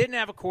sudden they didn't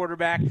have a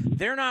quarterback.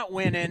 They're not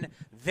winning.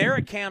 They're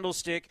at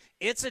Candlestick.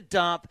 It's a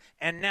dump,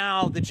 and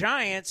now the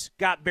Giants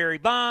got Barry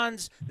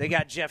Bonds. They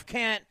got Jeff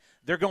Kent.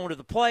 They're going to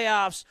the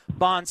playoffs.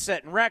 Bonds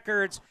setting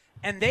records,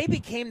 and they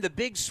became the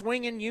big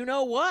swinging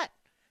you-know-what.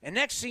 And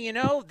next thing you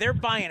know, they're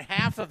buying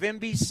half of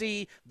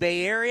NBC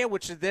Bay Area,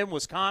 which then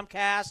was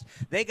Comcast.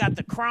 They got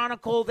the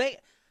Chronicle.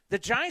 The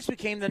Giants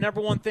became the number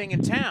one thing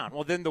in town.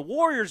 Well, then the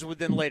Warriors would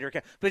then later.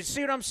 But you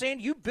see what I'm saying?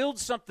 You build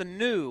something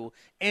new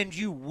and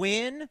you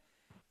win,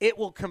 it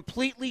will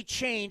completely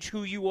change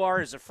who you are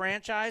as a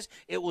franchise.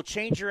 It will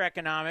change your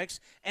economics.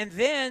 And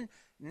then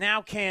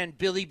now can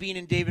Billy Beane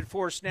and David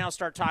Forst now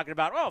start talking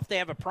about, if they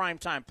have a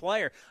primetime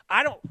player.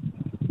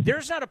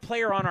 There's not a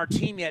player on our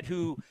team yet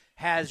who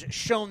has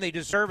shown they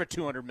deserve a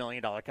 $200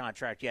 million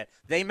contract yet.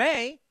 They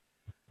may,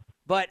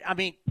 but,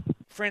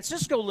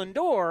 Francisco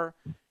Lindor,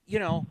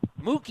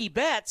 Mookie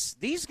Betts,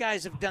 these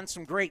guys have done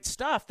some great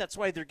stuff. That's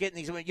why they're getting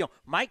these,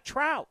 Mike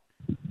Trout,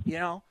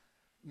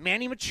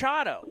 Manny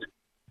Machado.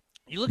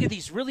 You look at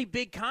these really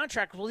big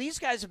contracts. Well, these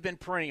guys have been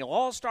perennial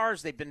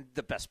all-stars. They've been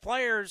the best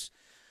players.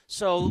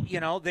 So,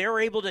 they're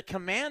able to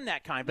command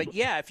that kind. But,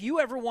 yeah, if you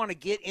ever want to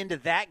get into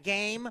that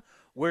game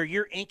where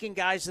you're inking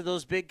guys to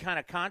those big kind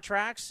of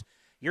contracts,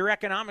 your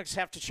economics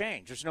have to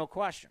change. There's no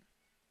question.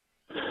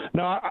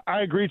 No,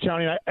 I agree,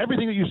 Tony.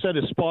 Everything that you said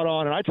is spot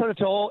on. And I try to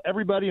tell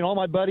everybody and all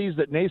my buddies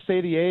that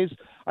naysay the A's,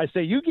 I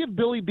say, you give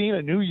Billy Beane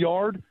a new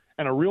yard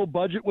and a real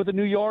budget with a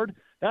new yard,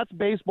 that's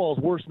baseball's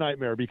worst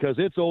nightmare because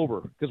it's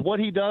over. Because what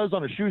he does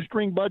on a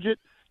shoestring budget,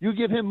 you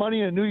give him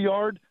money in a new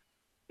yard,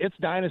 it's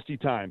dynasty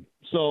time.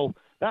 So,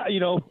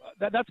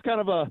 that's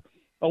kind of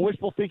a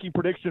wishful thinking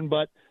prediction,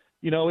 but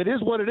it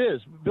is what it is.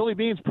 Billy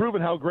Beane's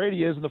proven how great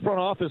he is, and the front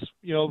office,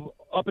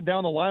 up and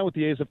down the line with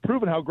the A's have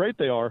proven how great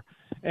they are.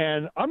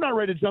 And I'm not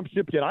ready to jump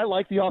ship yet. I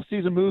like the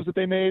offseason moves that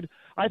they made.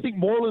 I think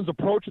Moreland's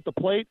approach at the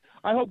plate,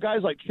 I hope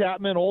guys like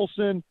Chapman,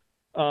 Olsen,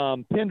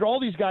 Pinder, all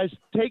these guys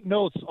take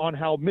notes on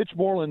how Mitch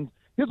Moreland,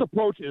 his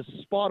approach is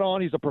spot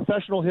on. He's a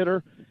professional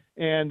hitter.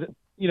 And,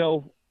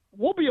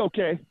 we'll be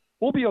okay.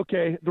 We'll be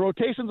okay. The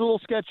rotation's a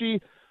little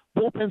sketchy.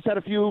 Bullpen's had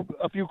a few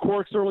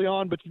quirks early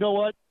on, but you know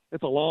what?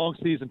 It's a long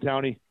season,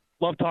 Townie.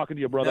 Love talking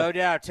to you, brother. No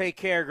doubt. Take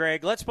care,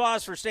 Greg. Let's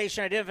pause for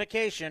station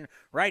identification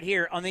right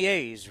here on the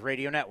A's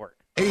Radio Network.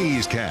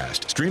 A's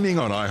Cast, streaming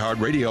on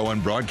iHeartRadio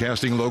and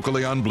broadcasting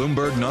locally on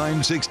Bloomberg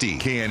 960,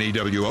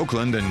 KNEW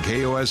Oakland, and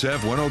KOSF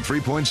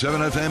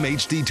 103.7 FM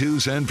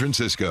HD2 San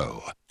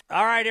Francisco.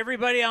 All right,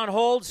 everybody on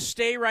hold,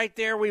 stay right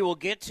there. We will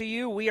get to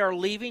you. We are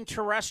leaving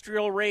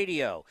terrestrial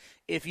radio.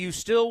 If you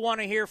still want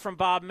to hear from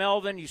Bob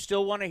Melvin, you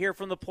still want to hear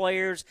from the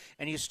players,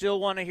 and you still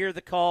want to hear the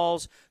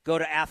calls, go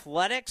to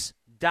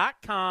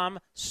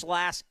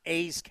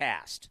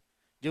athletics.com/A'sCast.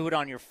 Do it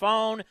on your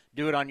phone.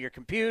 Do it on your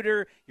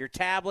computer, your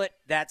tablet.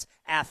 That's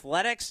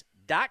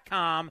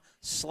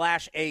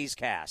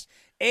athletics.com/A'sCast.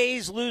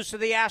 A's lose to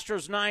the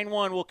Astros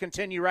 9-1. We'll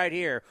continue right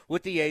here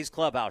with the A's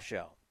Clubhouse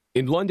Show.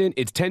 In London,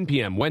 it's 10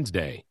 p.m.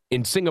 Wednesday.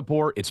 In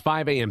Singapore, it's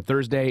 5 a.m.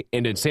 Thursday.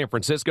 And in San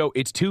Francisco,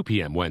 it's 2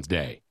 p.m.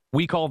 Wednesday.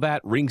 We call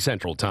that Ring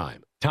Central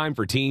Time. Time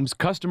for teams,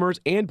 customers,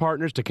 and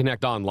partners to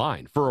connect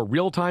online for a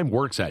real-time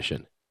work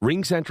session.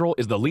 Ring Central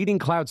is the leading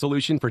cloud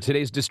solution for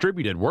today's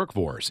distributed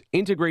workforce,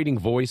 integrating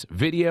voice,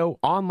 video,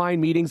 online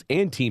meetings,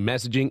 and team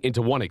messaging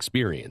into one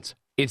experience.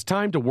 It's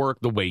time to work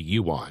the way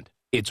you want.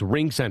 It's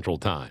Ring Central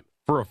Time.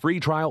 For a free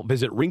trial,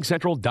 visit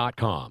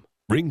ringcentral.com.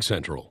 Ring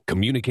Central.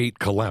 Communicate,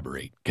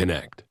 collaborate,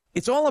 connect.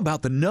 It's all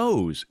about the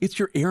nose. It's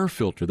your air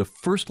filter, the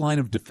first line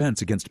of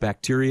defense against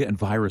bacteria and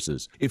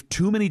viruses. If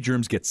too many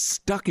germs get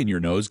stuck in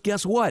your nose,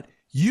 guess what?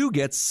 You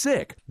get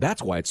sick.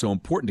 That's why it's so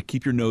important to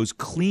keep your nose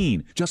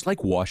clean, just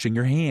like washing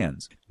your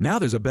hands. Now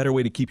there's a better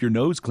way to keep your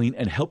nose clean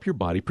and help your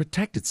body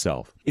protect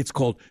itself. It's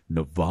called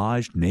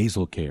Navage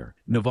Nasal Care.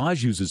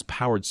 Navage uses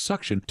powered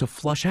suction to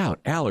flush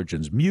out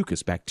allergens,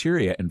 mucus,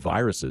 bacteria, and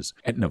viruses.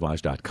 At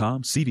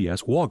Navage.com,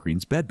 CVS,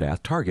 Walgreens, Bed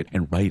Bath, Target,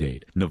 and Rite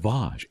Aid.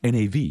 Navage,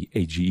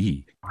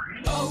 Navage.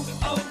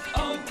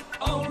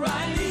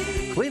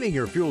 O'Reilly. Cleaning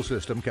your fuel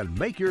system can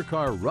make your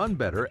car run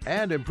better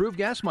and improve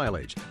gas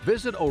mileage.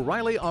 Visit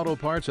O'Reilly Auto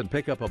Parts and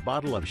pick up a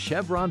bottle of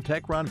Chevron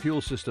Techron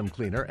Fuel System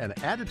Cleaner and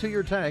add it to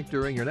your tank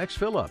during your next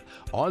fill-up.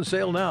 On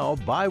sale now,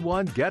 buy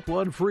one, get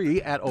one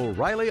free at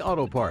O'Reilly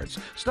Auto Parts.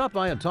 Stop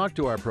by and talk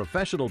to our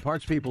professional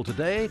parts people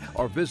today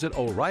or visit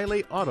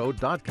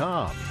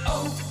O'ReillyAuto.com.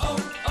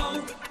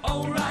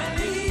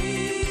 O'Reilly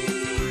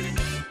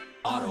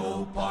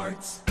Auto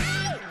Parts.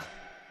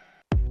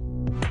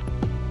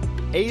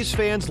 A's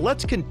fans,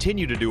 let's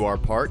continue to do our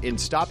part in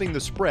stopping the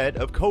spread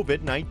of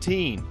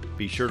COVID-19.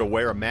 Be sure to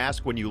wear a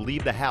mask when you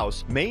leave the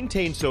house,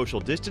 maintain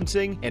social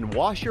distancing, and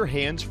wash your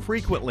hands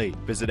frequently.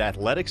 Visit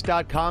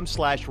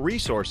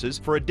athletics.com/resources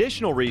for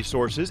additional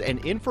resources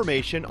and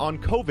information on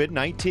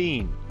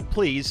COVID-19.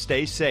 Please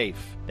stay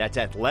safe. That's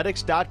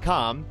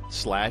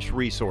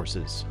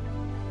athletics.com/resources.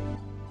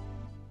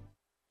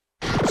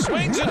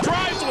 Swings and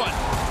drives one.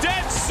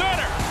 Dead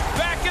center.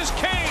 Back is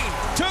Kane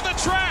to the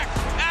track.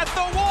 At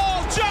the wall.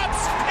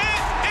 Jumps.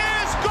 It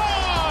is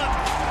gone.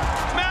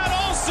 Matt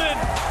Olson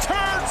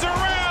turns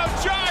around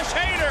Josh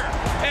Hader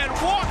and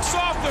walks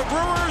off the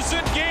Brewers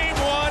in Game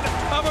 1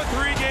 of a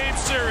 3-game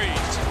series.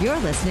 You're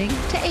listening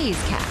to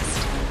A's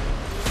Cast.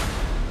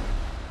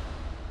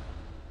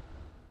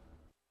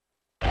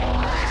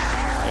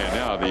 And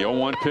now the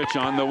 0-1 pitch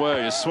on the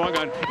way is swung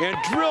on and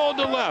drilled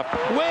to left.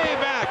 Way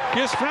back.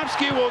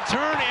 Yastrzemski will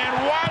turn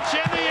and watch,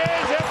 and the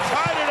A's have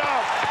tied it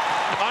up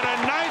on a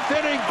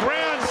 9th-inning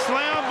grand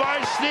slam by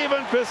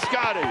Stephen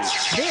Piscotty.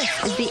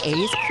 This is the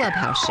A's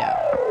Clubhouse Show.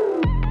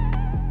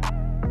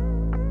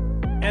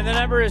 And the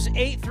number is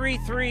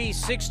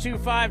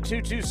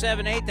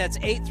 833-625-2278. That's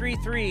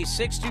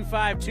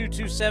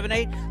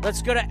 833-625-2278.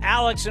 Let's go to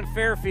Alex in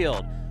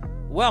Fairfield.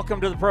 Welcome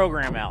to the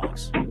program,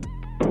 Alex.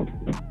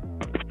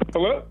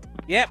 Hello?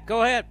 Yep,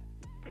 go ahead.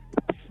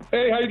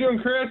 Hey, how you doing,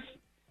 Chris?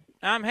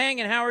 I'm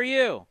hanging. How are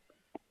you?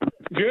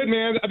 Good,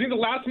 man. I think the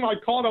last time I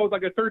called, I was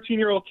like a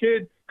 13-year-old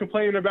kid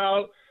complaining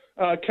about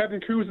Kevin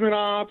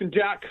Kuzminoff and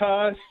Jack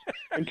Cuss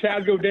and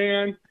Chad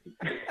Godin.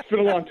 It's been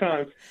a long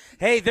time.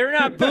 Hey, they're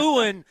not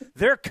booing.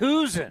 They're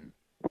coozing.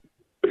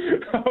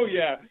 Oh,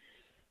 yeah.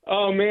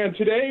 Oh, man,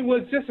 today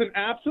was just an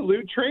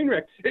absolute train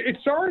wreck. It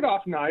started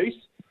off nice.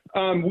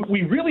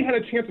 We really had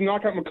a chance to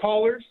knock out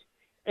McCullers,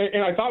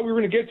 and I thought we were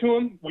going to get to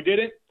him. We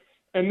didn't.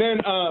 And then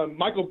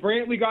Michael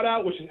Brantley got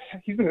out,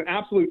 he's been an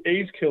absolute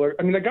A's killer.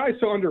 I mean, the guy's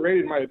so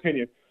underrated in my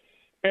opinion.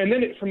 And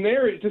then from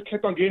there, it just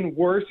kept on getting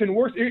worse and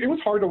worse. It was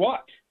hard to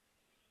watch.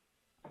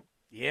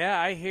 Yeah,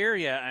 I hear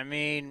you. I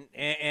mean,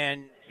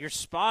 and you're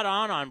spot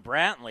on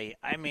Brantley.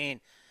 I mean,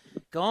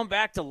 going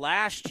back to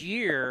last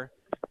year,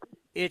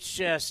 it's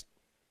just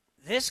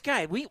this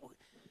guy.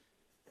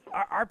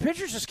 Our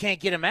pitchers just can't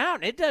get him out.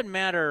 And it doesn't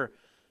matter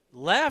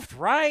left,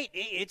 right.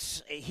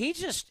 He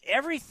just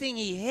everything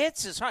he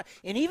hits is hard.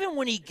 And even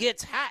when he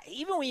gets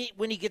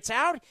when he gets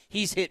out,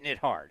 he's hitting it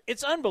hard.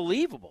 It's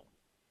unbelievable.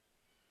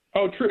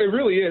 Oh, true. It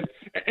really is.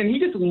 And he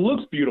just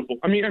looks beautiful.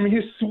 I mean,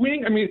 his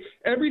swing,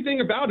 everything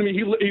about him,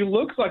 he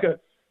looks like a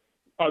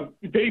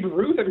Babe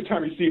Ruth every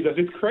time he sees us.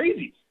 It's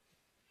crazy.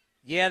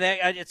 Yeah,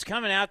 it's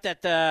coming out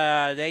that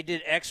they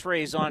did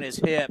x-rays on his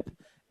hip,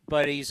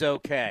 but he's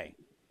okay.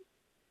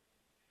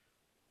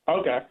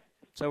 Okay.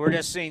 So we're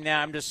just seeing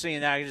that. I'm just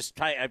seeing that. I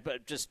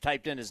just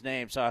typed in his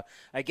name. So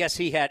I guess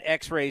he had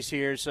x-rays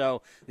here.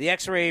 So the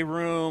x-ray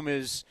room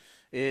is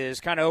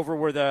kind of over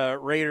where the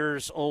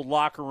Raiders' old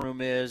locker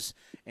room is.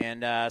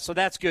 And so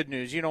that's good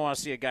news. You don't want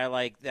to see a guy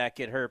like that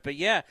get hurt. But,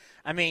 yeah,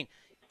 I mean,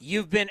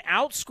 you've been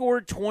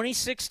outscored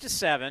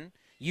 26-7.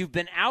 You've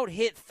been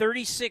out-hit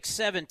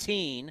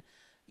 36-17.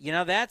 You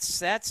know,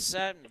 that's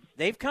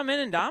they've come in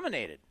and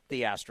dominated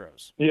the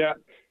Astros. Yeah.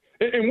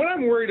 And what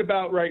I'm worried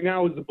about right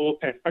now is the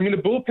bullpen. I mean,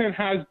 the bullpen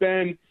has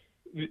been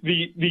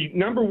the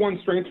number one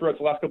strength for us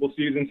the last couple of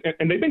seasons,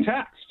 and they've been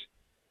taxed.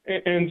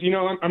 And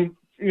I'm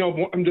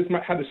just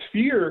might have this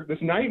fear,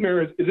 this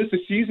nightmare. Is this a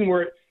season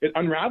where it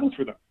unravels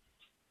for them?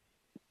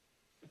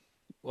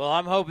 Well,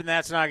 I'm hoping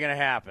that's not going to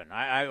happen.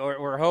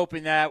 We're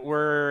hoping that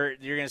you're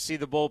going to see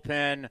the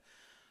bullpen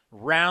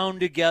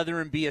round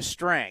together and be a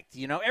strength.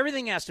 You know,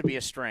 everything has to be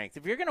a strength.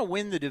 If you're going to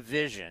win the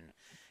division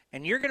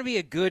and you're going to be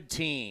a good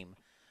team,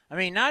 I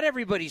mean, not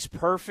everybody's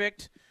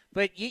perfect,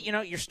 but you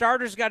know, your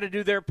starters got to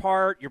do their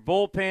part, your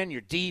bullpen,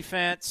 your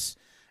defense,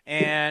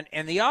 and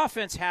the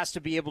offense has to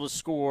be able to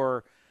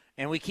score.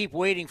 And we keep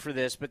waiting for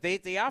this, but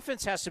the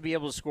offense has to be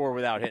able to score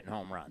without hitting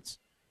home runs.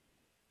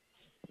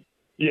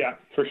 Yeah,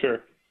 for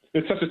sure.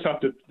 It's such a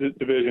tough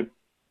division.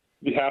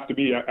 You have to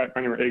be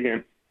on your A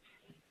game.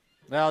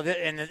 Well,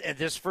 and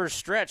this first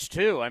stretch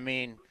too. I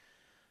mean,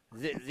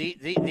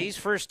 these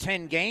first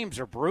 10 games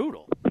are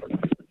brutal.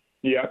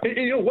 Yeah, and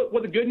you know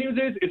what the good news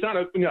is? It's not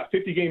a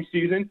 50-game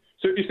season,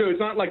 so it's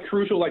not like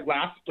crucial like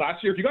last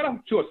year. If you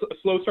got to a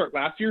slow start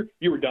last year,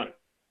 you were done.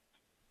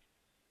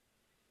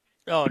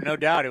 Oh, no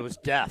doubt, it was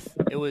death.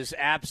 It was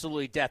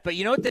absolutely death. But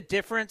you know what the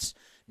difference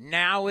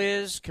now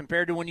is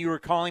compared to when you were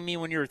calling me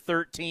when you were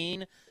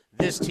 13?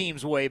 This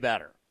team's way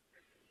better.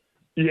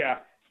 Yeah.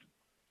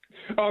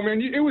 Oh,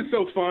 man, it was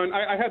so fun.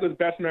 I had the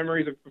best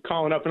memories of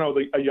calling up when I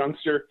was a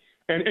youngster.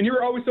 And you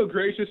were always so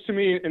gracious to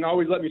me and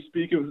always let me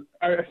speak.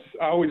 I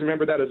always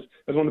remember that as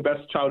one of the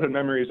best childhood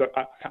memories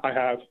I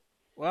have.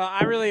 Well,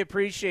 I really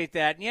appreciate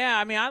that. Yeah,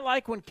 I mean, I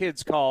like when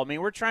kids call. I mean,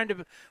 we're trying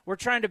to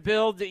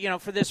build,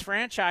 for this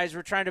franchise,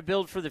 we're trying to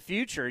build for the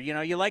future.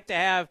 You like to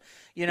have,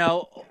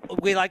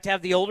 we like to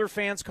have the older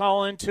fans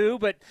call in too,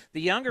 but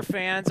the younger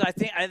fans, I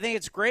think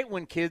it's great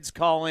when kids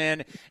call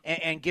in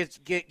and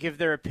give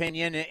their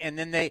opinion, and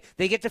then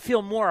they get to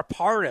feel more a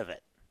part of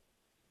it.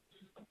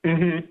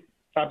 Mm-hmm.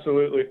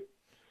 Absolutely.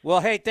 Well,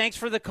 hey, thanks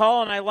for the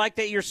call, and I like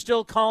that you're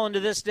still calling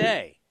to this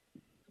day.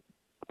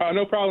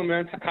 No problem,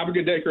 man. Have a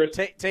good day, Chris.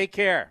 Take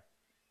care.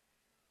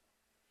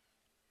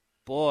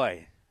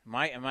 Boy,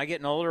 am I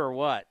getting older or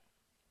what?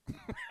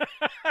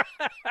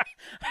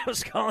 I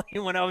was calling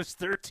you when I was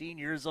 13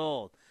 years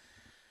old.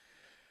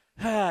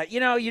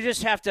 You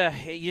just have to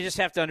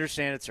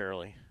understand it's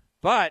early.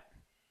 But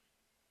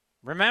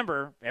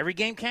remember, every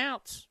game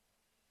counts.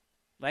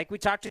 Like we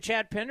talked to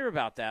Chad Pinder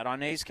about that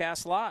on A's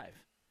Cast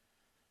Live.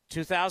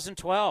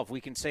 2012, we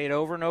can say it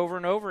over and over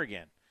and over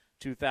again.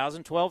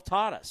 2012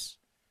 taught us.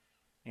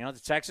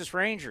 The Texas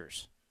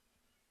Rangers,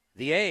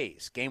 the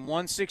A's, game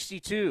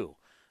 162.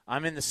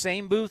 I'm in the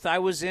same booth I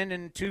was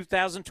in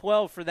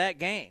 2012 for that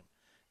game.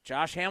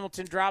 Josh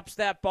Hamilton drops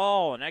that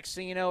ball, and next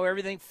thing you know,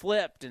 everything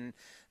flipped. And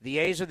the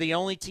A's are the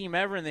only team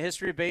ever in the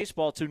history of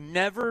baseball to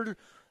never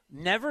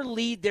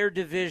lead their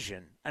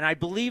division. And I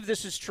believe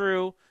this is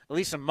true, at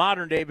least in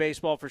modern-day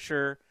baseball for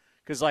sure,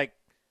 because,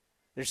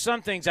 there's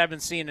some things I've been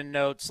seeing in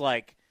notes,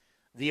 like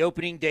the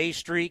opening day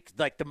streak,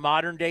 like the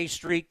modern-day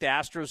streak, the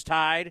Astros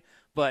tied,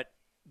 but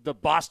the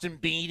Boston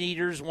Bean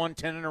Eaters won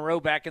 10 in a row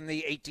back in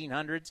the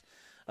 1800s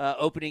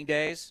opening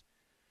days.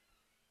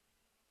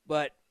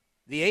 But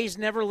the A's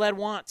never led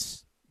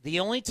once. The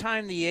only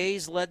time the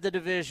A's led the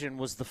division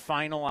was the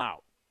final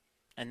out,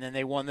 and then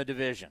they won the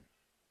division.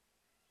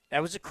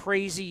 That was a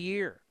crazy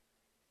year.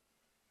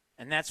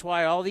 And that's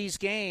why all these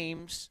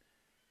games,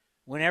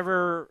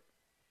 whenever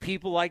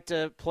people like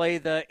to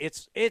play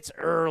it's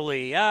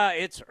early,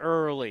 it's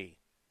early.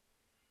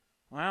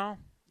 Well,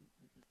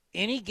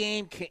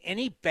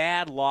 any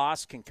bad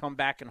loss can come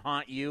back and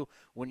haunt you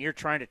when you're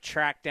trying to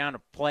track down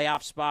a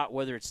playoff spot,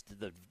 whether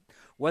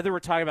we're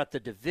talking about the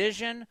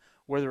division,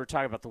 whether we're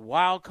talking about the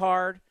wild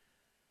card.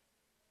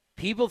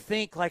 People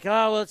think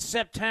it's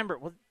September.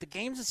 Well, the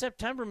games in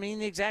September mean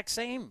the exact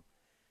same.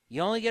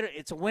 You only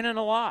it's a win and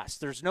a loss.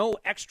 There's no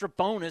extra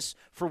bonus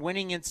for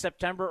winning in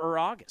September or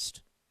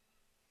August.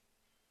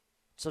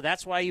 So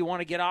that's why you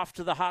want to get off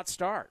to the hot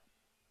start.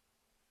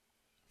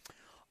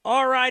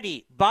 All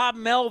righty, Bob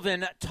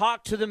Melvin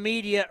talked to the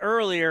media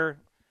earlier.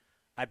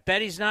 I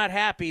bet he's not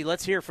happy.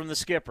 Let's hear from the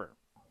skipper.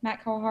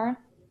 Matt Kawahara.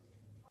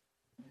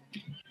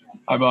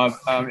 Hi, Bob.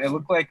 It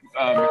looked like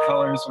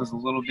McCullers was a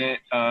little bit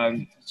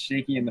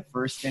shaky in the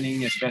first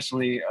inning,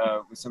 especially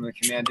with some of the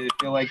command. Did it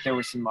feel like there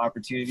were some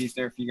opportunities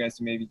there for you guys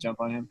to maybe jump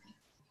on him?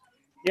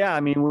 Yeah, I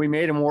mean, we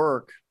made him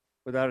work,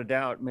 without a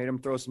doubt. Made him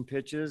throw some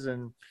pitches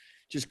and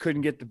just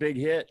couldn't get the big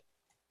hit,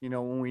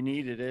 when we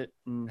needed it,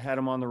 and had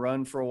him on the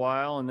run for a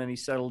while, and then he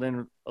settled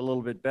in a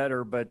little bit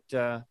better. But,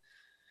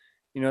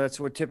 that's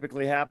what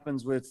typically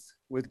happens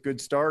with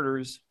good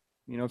starters.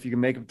 If you can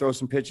make them throw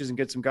some pitches and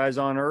get some guys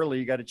on early,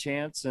 you got a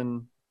chance.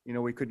 And,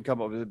 we couldn't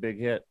come up with a big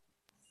hit.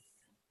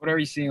 What are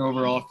you seeing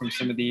overall from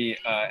some of the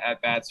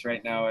at-bats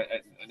right now? I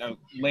know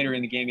later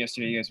in the game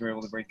yesterday, you guys were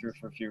able to break through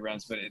for a few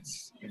runs, but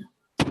it's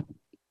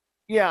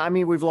 – Yeah, I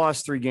mean, we've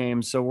lost 3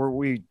 games,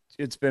 so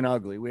it's been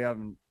ugly. We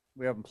haven't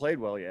played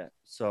well yet.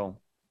 So,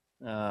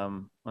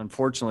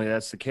 unfortunately,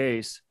 that's the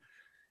case.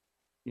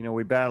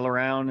 We battle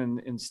around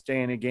and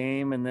stay in a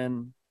game, and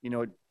then,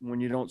 when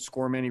you don't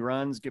score many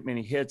runs, get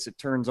many hits, it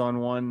turns on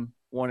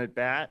one at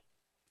bat.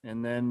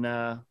 And then,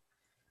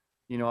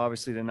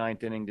 obviously the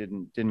 9th inning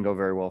didn't go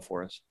very well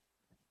for us.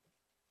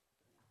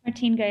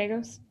 Martin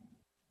Gallegos.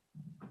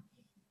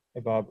 Hey,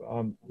 Bob.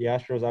 The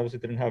Astros obviously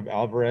didn't have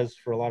Alvarez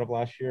for a lot of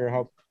last year.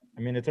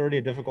 It's already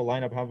a difficult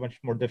lineup. How much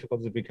more difficult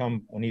does it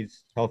become when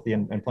he's healthy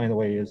and playing the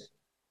way he is?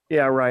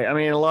 Yeah, right. I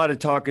mean, a lot of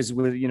talk is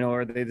with,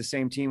 are they the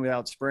same team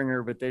without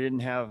Springer? But they didn't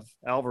have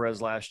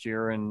Alvarez last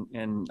year,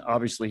 and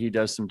obviously he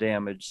does some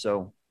damage.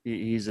 So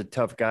he's a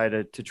tough guy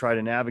to try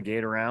to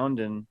navigate around.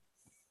 And,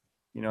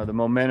 the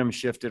momentum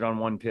shifted on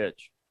one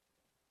pitch.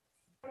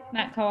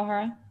 Matt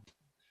Kawahara.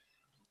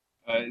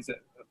 Is it,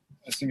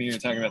 assuming you're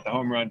talking about the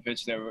home run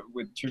pitch there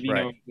with Trevino,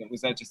 right.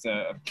 Was that just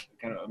a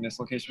kind of a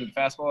mislocation with the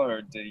fastball,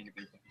 or did he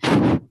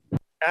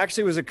 –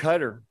 Actually, it was a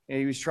cutter.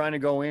 He was trying to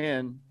go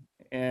in,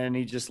 and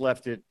he just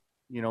left it,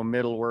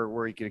 middle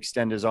where he could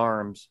extend his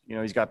arms.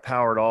 He's got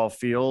power at all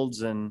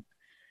fields, and,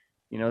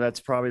 that's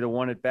probably the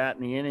one at bat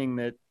in the inning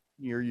that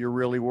you're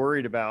really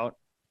worried about.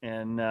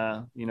 And,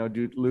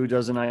 Lou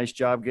does a nice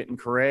job getting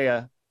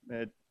Correa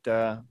at,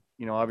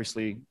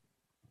 obviously,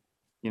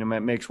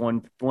 makes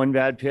one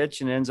bad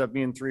pitch and ends up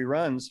being 3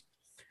 runs,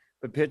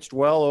 but pitched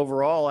well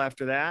overall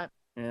after that.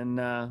 And,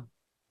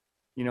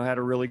 had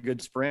a really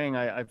good spring.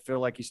 I feel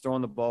like he's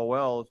throwing the ball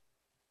well.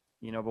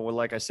 but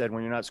like I said,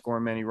 when you're not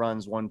scoring many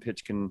runs, one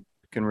pitch can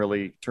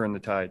really turn the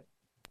tide.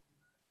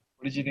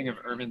 What did you think of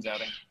Irvin's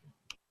outing?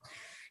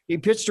 He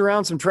pitched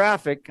around some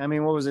traffic. I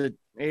mean, what was it?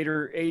 8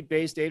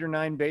 or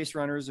 9 base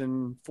runners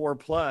and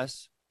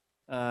 4+,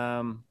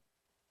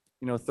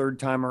 third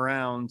time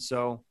around.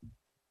 So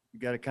you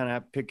got to kind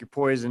of pick your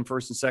poison.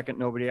 First and second,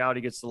 nobody out.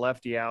 He gets the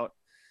lefty out.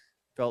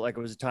 Felt like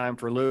it was a time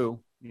for Lou.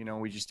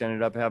 We just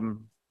ended up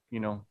having,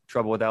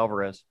 trouble with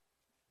Alvarez.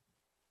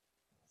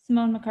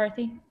 Simone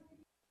McCarthy.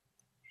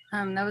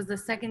 That was the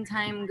second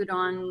time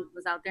Gudon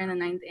was out there in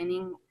the 9th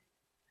inning.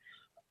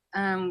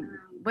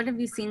 What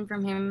have you seen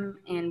from him,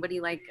 and what do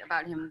you like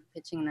about him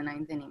pitching in the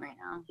 9th inning right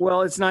now?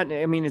 Well, it's the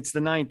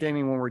 9th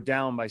inning when we're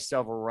down by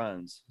several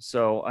runs.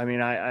 So,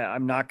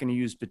 I'm not going to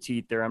use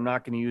Petit there. I'm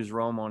not going to use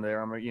Romo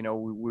there.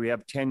 We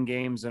have 10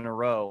 games in a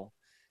row,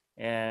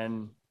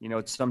 and,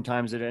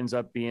 sometimes it ends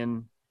up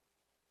being,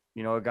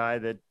 a guy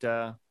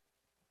that,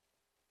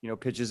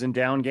 pitches in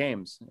down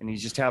games, and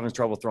he's just having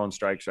trouble throwing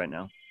strikes right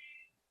now.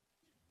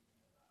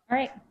 All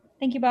right.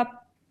 Thank you, Bob.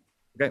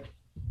 Okay.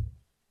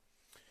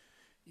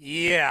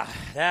 Yeah,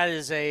 that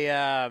is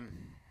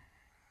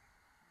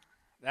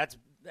that's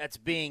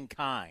being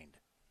kind,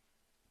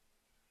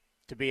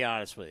 to be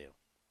honest with you.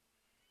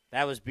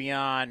 That was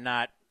beyond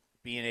not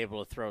being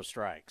able to throw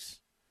strikes.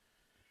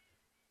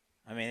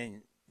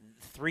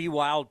 3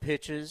 wild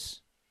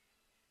pitches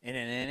in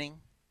an inning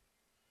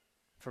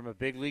from a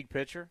big league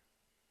pitcher.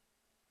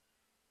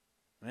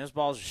 Those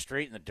balls are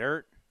straight in the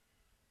dirt.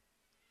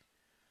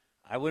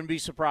 I wouldn't be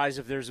surprised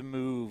if there's a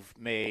move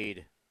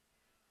made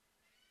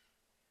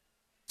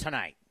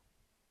tonight,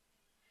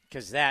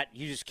 because that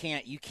you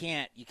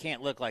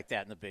can't look like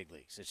that in the big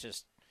leagues. It's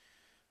just,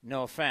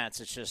 no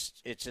offense, it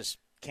just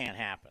can't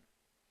happen.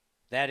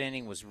 That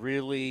inning was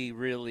really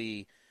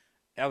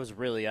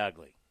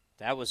ugly.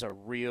 That was a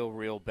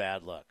real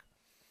bad look.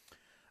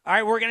 All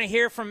right, we're going to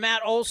hear from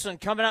Matt Olson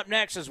coming up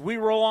next as we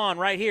roll on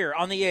right here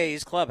on the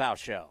A's Clubhouse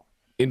Show.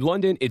 In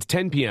London, it's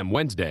 10 p.m.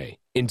 Wednesday.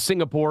 In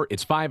Singapore,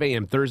 it's 5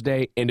 a.m.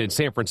 Thursday. And in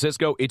San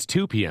Francisco, it's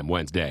 2 p.m.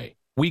 Wednesday.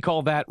 We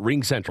call that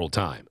Ring Central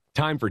Time.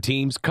 Time for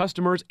teams,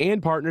 customers,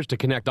 and partners to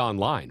connect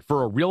online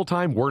for a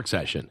real-time work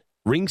session.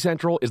 Ring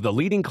Central is the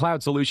leading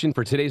cloud solution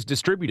for today's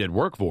distributed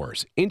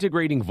workforce,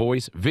 integrating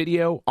voice,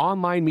 video,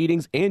 online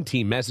meetings, and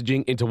team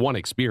messaging into one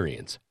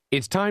experience.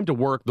 It's time to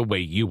work the way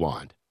you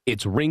want.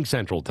 It's Ring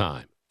Central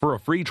Time. For a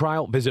free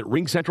trial, visit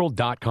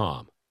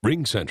ringcentral.com.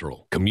 Ring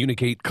Central.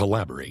 Communicate,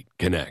 collaborate,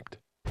 connect.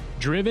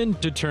 Driven,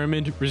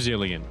 determined,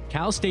 resilient.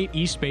 Cal State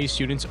East Bay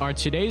students are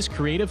today's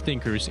creative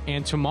thinkers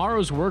and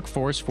tomorrow's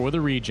workforce for the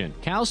region.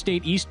 Cal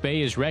State East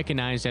Bay is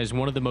recognized as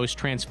one of the most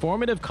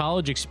transformative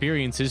college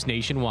experiences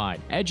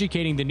nationwide,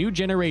 educating the new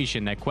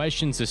generation that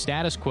questions the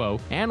status quo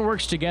and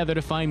works together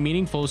to find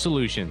meaningful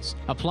solutions.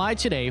 Apply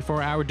today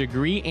for our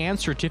degree and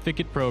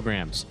certificate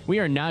programs. We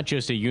are not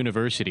just a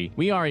university,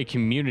 we are a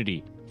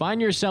community.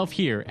 Find yourself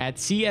here at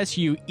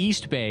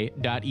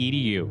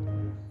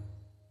csueastbay.edu.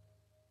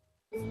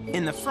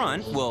 In the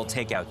front, we'll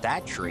take out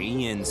that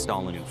tree,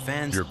 install a new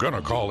fence. You're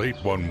gonna call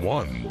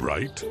 811,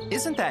 right?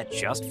 Isn't that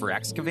just for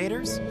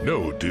excavators?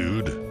 No,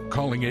 dude.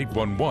 Calling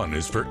 811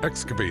 is for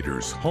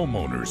excavators,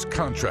 homeowners,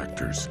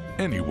 contractors,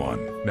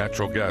 anyone.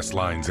 Natural gas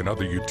lines and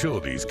other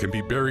utilities can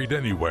be buried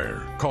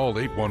anywhere. Call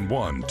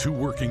 811 2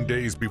 working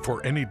days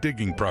before any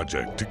digging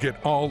project to get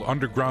all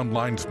underground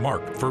lines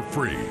marked for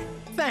free.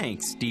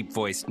 Thanks,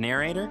 deep-voiced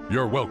narrator.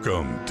 You're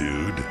welcome,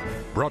 dude.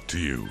 Brought to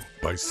you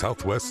by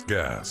Southwest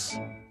Gas.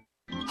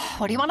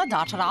 What do you want to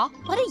da-da-da?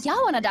 What do you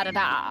want to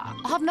da-da-da?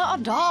 I have no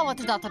idea what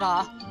to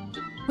da-da-da.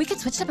 We could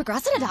switch to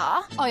Progressive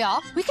da. Oh yeah?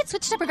 We could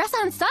switch to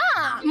Progressive and sa.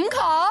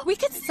 Okay. We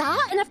could sa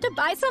and have to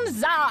buy some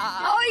za.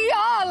 Oh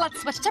yeah,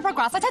 let's switch to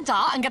Progressive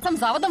da and get some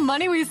za with the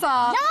money we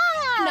saw.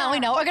 Yeah! Now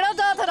we know we're gonna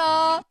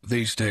da-da-da.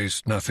 These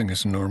days, nothing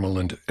is normal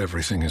and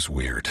everything is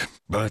weird.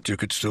 But you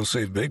could still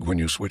save big when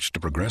you switch to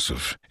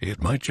Progressive.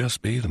 It might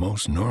just be the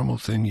most normal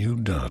thing you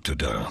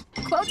da-da-da.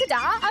 Quote to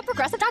da at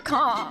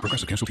Progressive.com.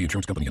 Progressive Casualty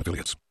Insurance Company and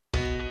Affiliates.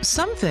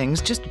 Some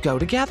things just go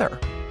together.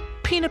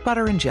 Peanut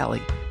butter and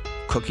jelly,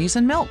 cookies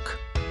and milk,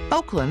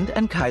 Oakland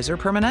and Kaiser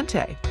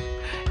Permanente.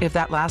 If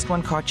that last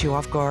one caught you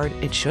off guard,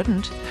 it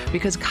shouldn't,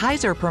 because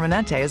Kaiser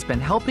Permanente has been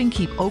helping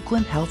keep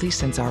Oakland healthy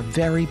since our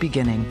very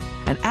beginning.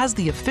 And as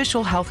the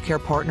official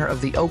healthcare partner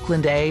of the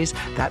Oakland A's,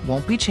 that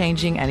won't be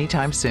changing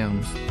anytime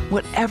soon.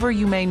 Whatever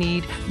you may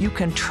need, you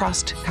can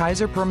trust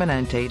Kaiser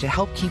Permanente to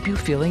help keep you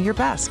feeling your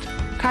best.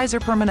 Kaiser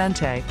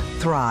Permanente.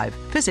 Thrive.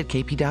 Visit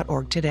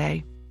kp.org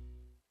today.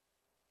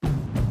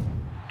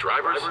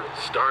 Drivers,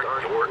 start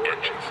your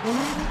engines.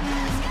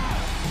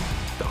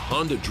 The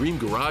Honda Dream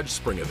Garage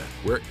Spring Event,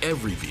 where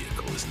every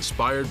vehicle is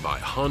inspired by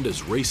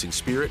Honda's racing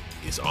spirit,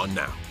 is on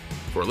now.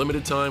 For a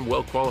limited time,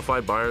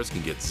 well-qualified buyers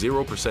can get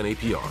 0%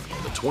 APR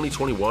on the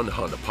 2021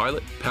 Honda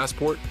Pilot,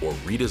 Passport, or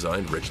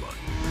redesigned Ridgeline.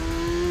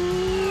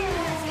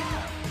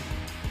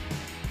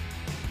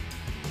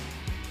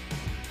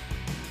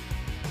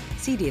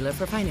 See dealer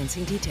for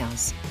financing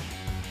details.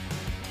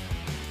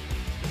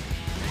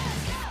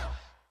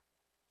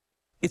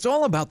 It's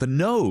all about the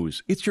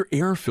nose. It's your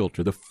air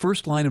filter, the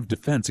first line of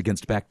defense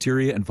against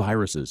bacteria and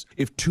viruses.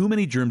 If too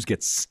many germs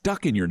get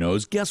stuck in your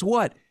nose, guess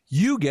what?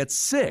 You get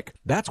sick.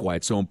 That's why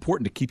it's so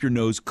important to keep your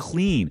nose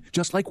clean,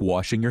 just like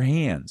washing your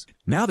hands.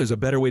 Now there's a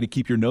better way to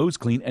keep your nose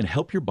clean and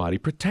help your body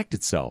protect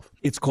itself.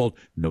 It's called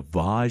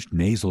Navage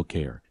Nasal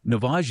Care.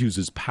 Navage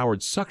uses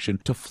powered suction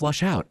to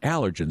flush out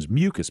allergens,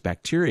 mucus,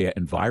 bacteria,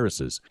 and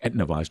viruses. At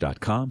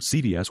Navage.com,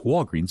 CVS,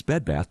 Walgreens,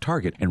 Bed Bath,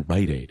 Target, and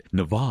Rite Aid.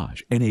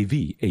 Navage,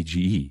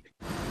 N-A-V-A-G-E.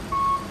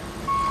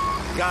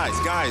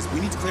 Guys, we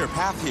need to clear a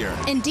path here.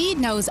 Indeed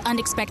knows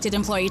unexpected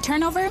employee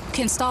turnover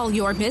can stall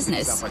your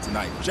business. Stop by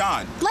tonight.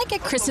 John. Like at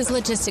Chris's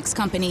Logistics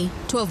Company.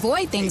 To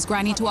avoid things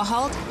grinding to a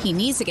halt, he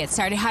needs to get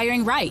started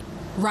hiring right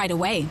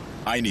away.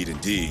 I need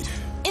Indeed.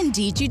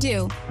 Indeed you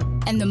do.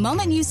 And the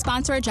moment you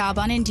sponsor a job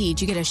on Indeed,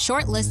 you get a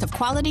short list of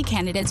quality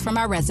candidates from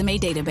our resume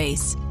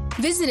database.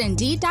 Visit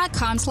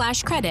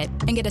Indeed.com/credit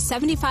and get a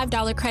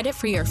 $75 credit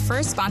for your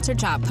first sponsored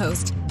job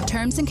post.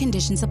 Terms and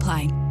conditions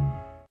apply.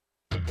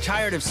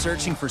 Tired of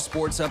searching for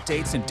sports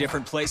updates in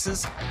different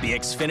places? The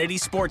Xfinity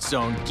Sports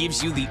Zone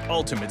gives you the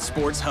ultimate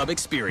sports hub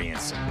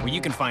experience, where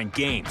you can find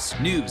games,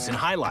 news, and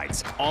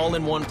highlights all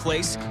in one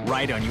place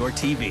right on your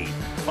TV.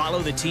 Follow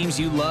the teams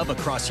you love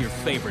across your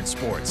favorite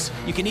sports.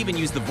 You can even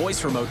use the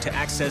voice remote to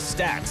access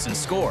stats and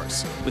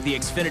scores. With the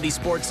Xfinity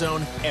Sports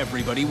Zone,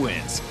 everybody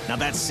wins. Now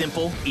that's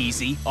simple,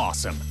 easy,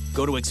 awesome.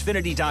 Go to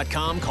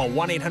Xfinity.com, call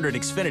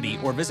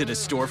 1-800-XFINITY, or visit a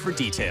store for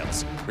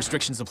details.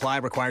 Restrictions apply.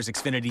 Requires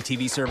Xfinity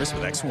TV service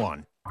with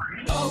X1.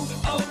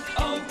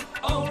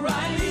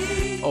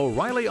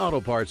 O'Reilly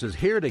Auto Parts is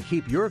here to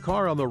keep your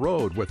car on the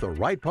road with the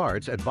right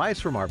parts, advice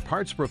from our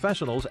parts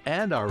professionals,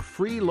 and our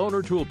free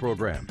loaner tool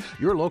program.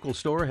 Your local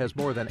store has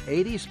more than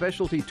 80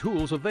 specialty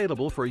tools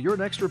available for your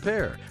next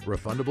repair.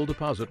 Refundable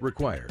deposit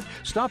required.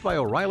 Stop by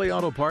O'Reilly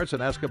Auto Parts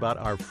and ask about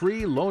our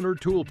free loaner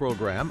tool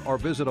program, or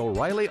visit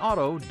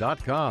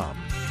O'ReillyAuto.com.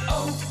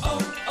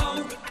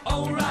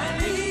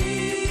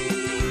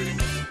 O'Reilly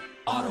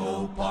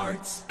Auto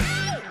Parts.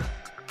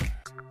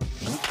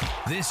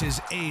 This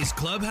is A's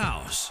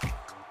Clubhouse.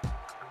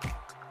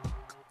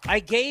 I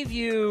gave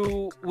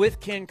you, with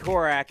Ken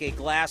Korak, a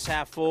glass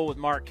half full with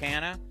Mark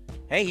Canha.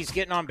 Hey, he's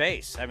getting on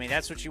base. I mean,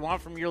 that's what you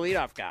want from your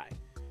leadoff guy.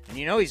 And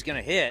you know he's going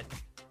to hit,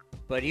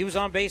 but he was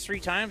on base 3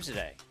 times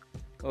today.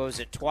 What was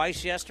it,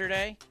 twice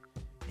yesterday?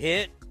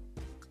 Hit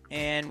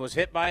and was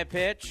hit by a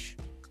pitch,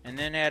 and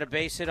then had a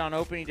base hit on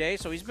opening day.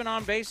 So he's been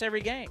on base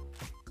every game.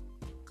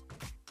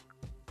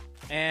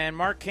 And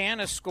Mark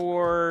Canha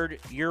scored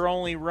your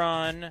only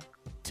run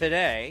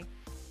today.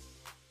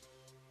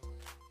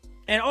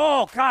 And,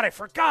 oh, God, I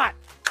forgot.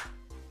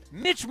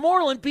 Mitch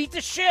Moreland beat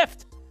the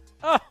shift.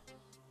 Oh,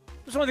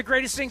 it was one of the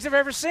greatest things I've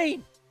ever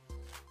seen.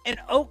 And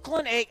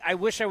Oakland A. I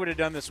wish I would have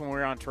done this when we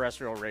were on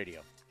terrestrial radio.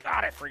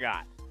 God, I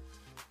forgot.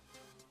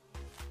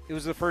 It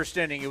was the first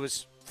inning. It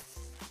was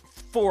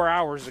 4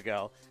 hours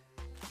ago.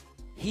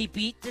 He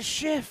beat the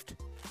shift.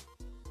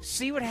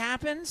 See what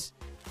happens?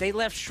 They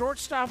left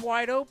shortstop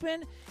wide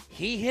open.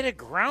 He hit a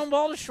ground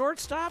ball to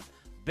shortstop.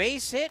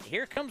 Base hit.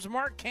 Here comes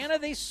Mark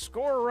Canha. They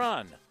score a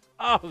run.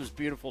 Oh, it was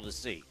beautiful to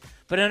see.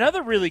 But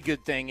another really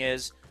good thing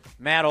is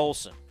Matt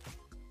Olson.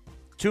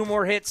 2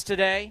 more hits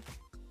today,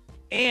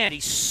 and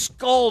he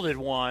scalded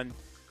one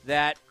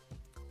that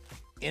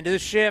into the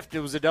shift.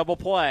 It was a double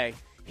play.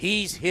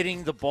 He's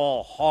hitting the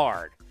ball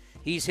hard.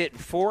 He's hitting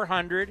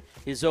 400.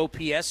 His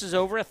OPS is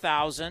over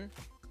 1,000,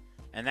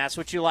 and that's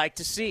what you like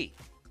to see.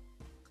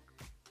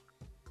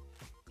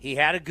 He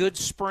had a good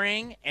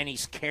spring, and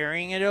he's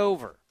carrying it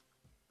over.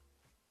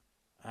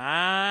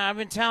 I've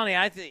been telling you,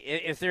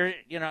 if they're,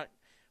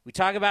 we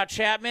talk about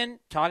Chapman,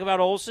 talk about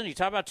Olson, you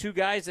talk about 2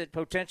 guys that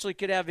potentially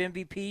could have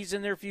MVPs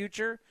in their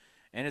future,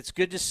 and it's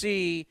good to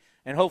see,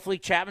 and hopefully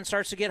Chapman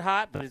starts to get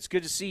hot, but it's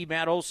good to see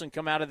Matt Olson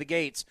come out of the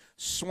gates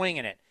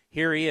swinging it.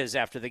 Here he is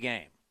after the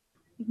game.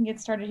 You can get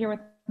started here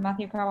with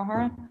Matthew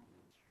Kawahara.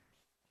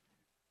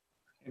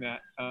 Hey, Matt.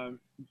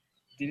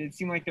 Did it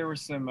seem like there were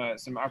some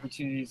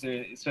opportunities,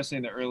 especially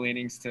in the early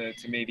innings, to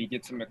maybe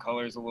get some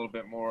McCullers a little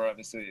bit more?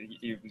 Obviously,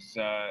 he was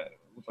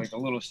looked like a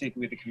little shaky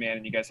with the command,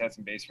 and you guys had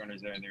some base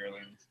runners there in the early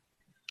innings.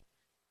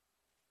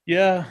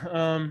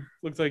 Yeah,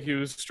 looked like he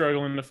was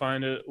struggling to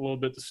find it a little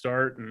bit to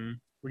start, and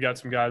we got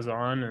some guys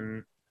on,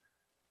 and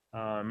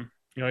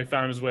he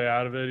found his way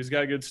out of it. He's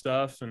got good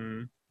stuff,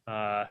 and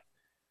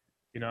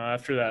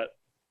after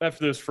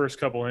those first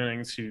couple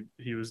innings,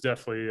 he was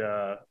definitely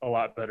a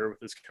lot better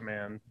with his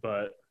command,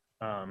 but.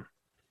 Even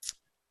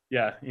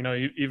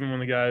when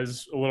the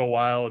guy's a little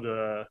wild,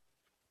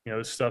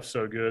 this stuff's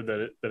so good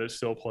that it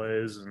still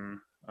plays, and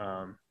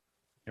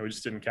we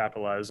just didn't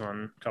capitalize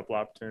on a couple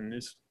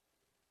opportunities.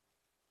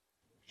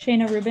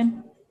 Shayna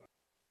Rubin.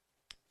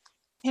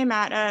 Hey,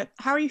 Matt.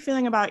 How are you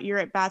feeling about your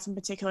at-bats in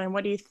particular, and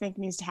what do you think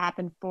needs to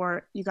happen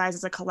for you guys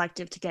as a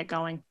collective to get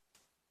going?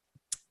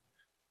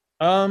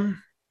 We'll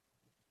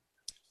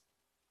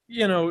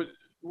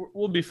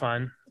be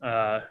fine.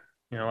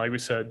 Like we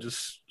said,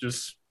 just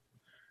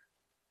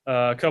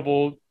a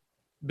couple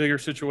bigger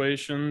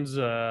situations.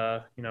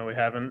 We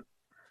haven't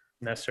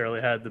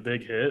necessarily had the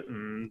big hit,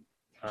 and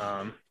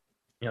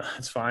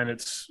It's fine.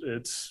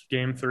 It's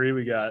game 3.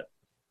 We got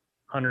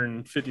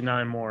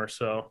 159 more.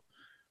 So,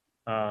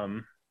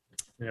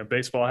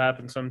 baseball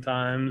happens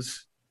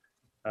sometimes.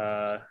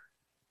 I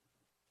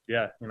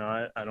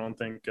don't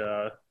think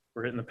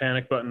we're hitting the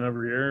panic button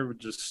over here. We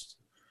just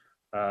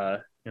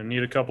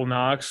need a couple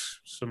knocks,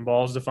 some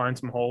balls to find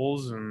some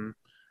holes, and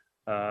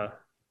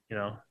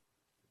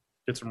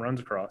get some runs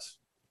across.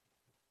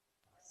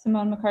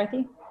 Simone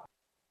McCarthy.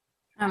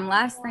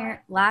 Last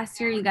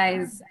year, you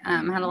guys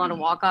had a lot of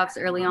walk-offs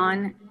early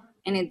on,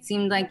 and it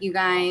seemed like you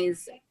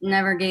guys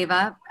never gave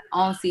up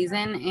all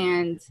season.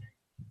 And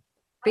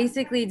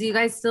basically, do you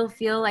guys still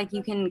feel like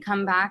you can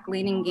come back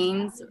leading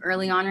games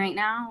early on right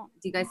now?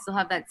 Do you guys still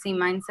have that same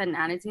mindset and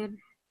attitude?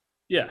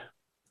 Yeah.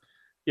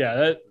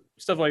 That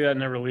stuff like that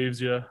never leaves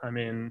you. I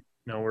mean,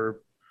 we're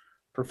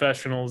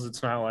professionals.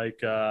 It's not like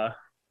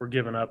we're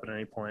giving up at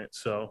any point.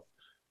 So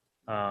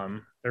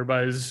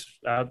everybody's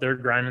out there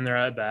grinding their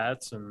at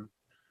bats, and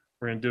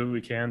we're going to do what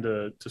we can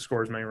to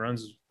score as many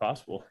runs as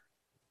possible.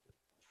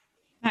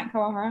 Matt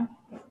Kawahara.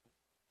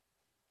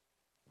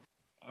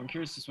 I'm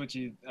curious as what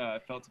you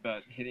felt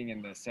about hitting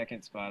in the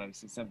second spot.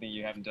 Obviously, something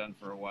you haven't done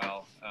for a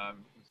while.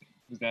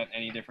 Was that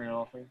any different at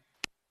all for you?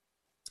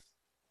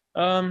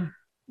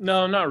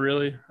 No, not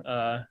really.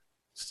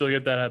 Still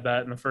get that at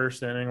bat in the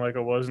first inning, like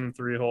it was in the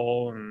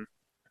 3-hole, and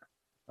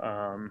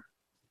I'm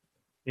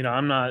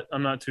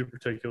not too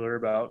particular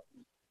about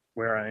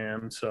where I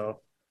am. So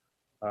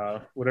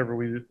whatever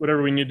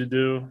we need to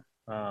do,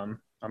 I'm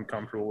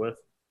comfortable with.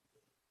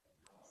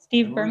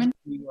 Steve Berman.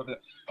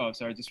 Oh,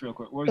 sorry, just real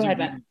quick. What was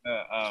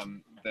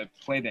the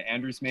play that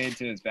Andrews made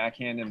to his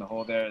backhand in the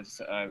hole there?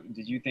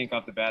 Did you think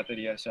off the bat that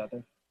he had a shot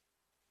there?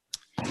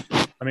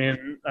 I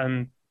mean,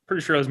 I'm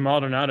pretty sure it was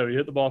Maldonado. He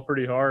hit the ball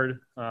pretty hard.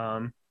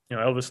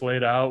 Elvis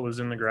laid out, was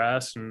in the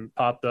grass, and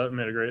popped up and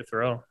made a great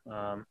throw.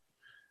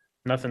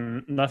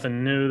 Nothing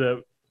new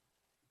that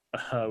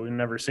we've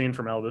never seen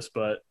from Elvis,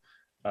 but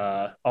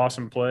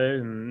awesome play,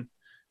 and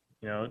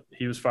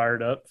he was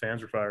fired up.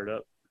 Fans were fired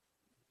up.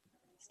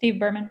 Steve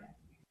Berman.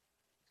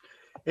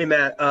 Hey,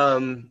 Matt,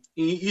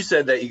 you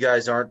said that you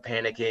guys aren't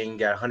panicking,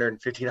 got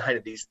 159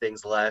 of these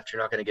things left.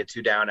 You're not going to get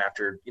too down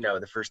after,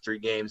 the first 3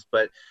 games.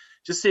 But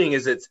just seeing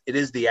as it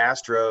is the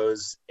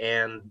Astros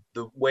and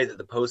the way that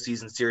the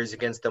postseason series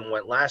against them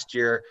went last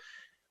year,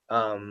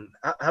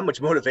 how much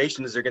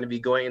motivation is there going to be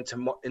going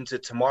into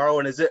tomorrow?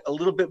 And is it a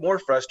little bit more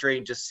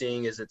frustrating just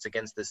seeing as it's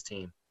against this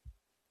team?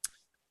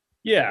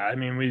 Yeah, I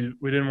mean,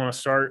 we didn't want to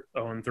start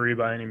 0-3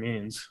 by any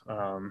means,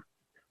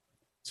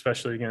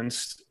 especially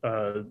against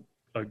a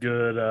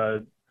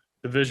good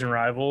division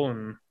rival,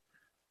 and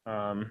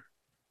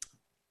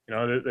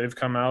they've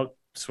come out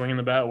swinging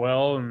the bat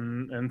well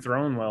and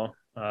throwing well.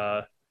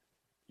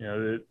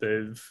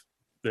 They've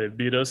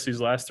beat us these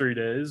last 3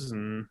 days,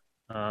 and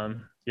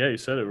you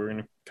said it. We're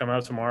going to come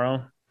out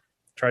tomorrow,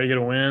 try to get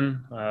a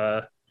win.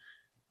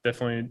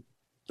 Definitely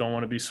don't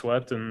want to be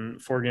swept in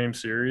 4-game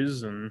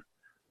series, and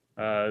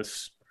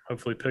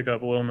hopefully pick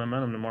up a little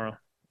momentum tomorrow.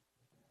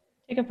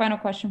 Take a final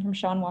question from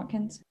Sean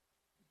Watkins.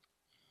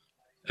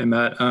 Hey,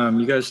 Matt,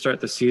 you guys start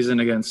the season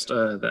against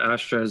the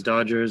Astros,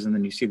 Dodgers, and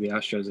then you see the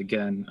Astros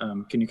again.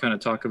 Can you kind of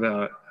talk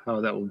about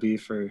how that will be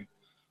for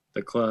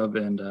the club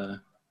and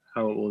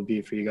how it will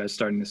be for you guys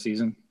starting the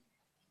season?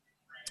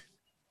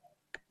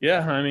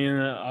 Yeah, I mean,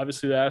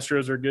 obviously the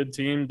Astros are a good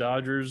team.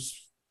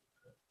 Dodgers,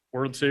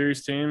 World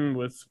Series team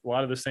with a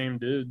lot of the same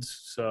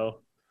dudes. So,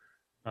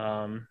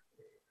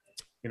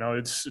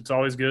 it's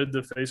always good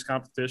to face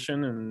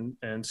competition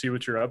and see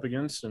what you're up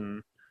against.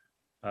 And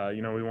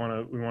we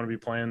want to be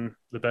playing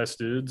the best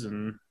dudes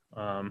and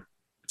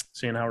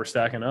seeing how we're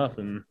stacking up.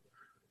 And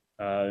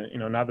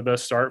not the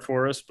best start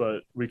for us,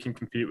 but we can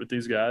compete with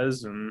these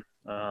guys, and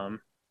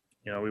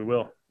we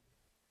will.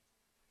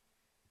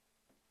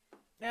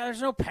 Now,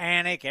 there's no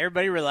panic.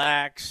 Everybody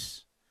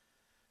relax.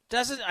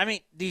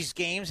 These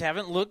games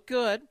haven't looked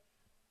good.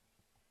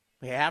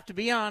 We have to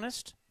be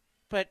honest.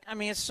 But,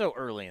 it's so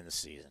early in the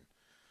season.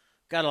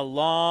 Got a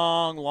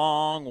long,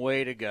 long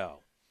way to go.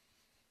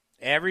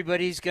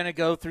 Everybody's going to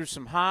go through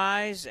some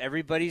highs.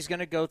 Everybody's going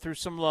to go through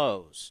some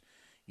lows.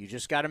 You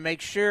just got to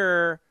make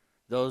sure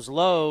those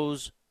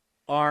lows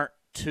aren't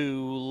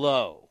too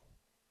low.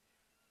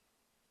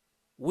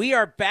 We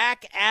are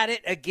back at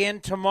it again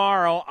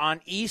tomorrow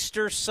on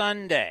Easter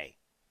Sunday.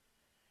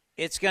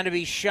 It's going to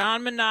be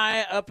Sean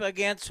Manaea up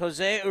against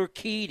Jose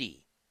Urquidy.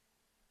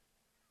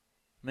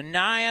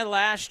 Manaea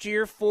last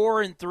year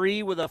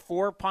 4-3 with a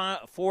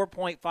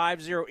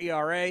 4.50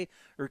 ERA.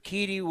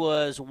 Urquidy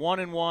was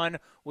 1-1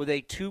 with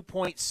a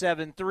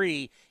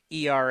 2.73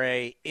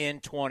 ERA in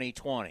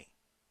 2020.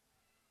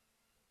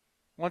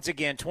 Once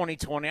again,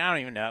 2020, I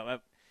don't even know.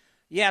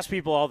 You ask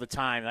people all the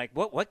time, like,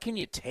 what can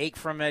you take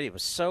from it? It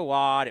was so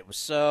odd. It was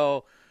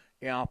so,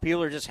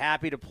 people are just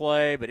happy to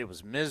play, but it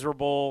was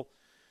miserable.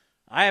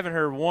 I haven't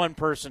heard one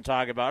person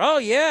talk about, oh,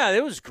 yeah,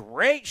 it was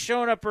great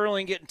showing up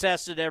early and getting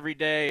tested every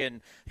day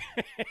and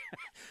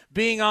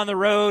being on the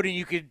road, and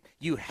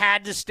you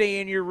had to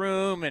stay in your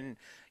room and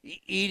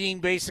eating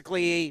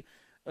basically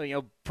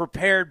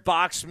prepared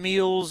box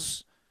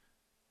meals.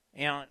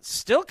 It's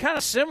still kind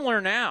of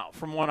similar now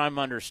from what I'm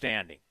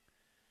understanding.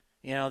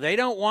 They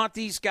don't want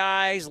these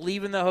guys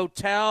leaving the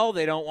hotel.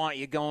 They don't want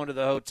you going to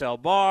the hotel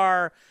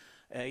bar.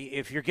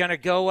 If you're going to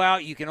go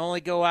out, you can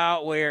only go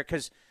out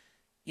because,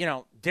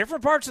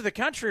 different parts of the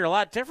country are a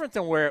lot different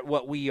than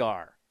what we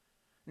are.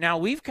 Now,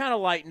 we've kind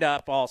of lightened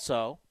up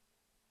also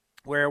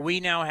where we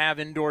now have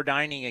indoor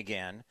dining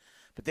again.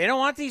 But they don't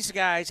want these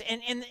guys.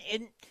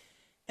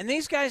 And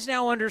these guys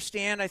now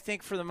understand, I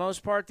think, for the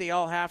most part, they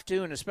all have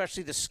to, and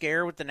especially the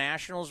scare with the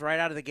Nationals right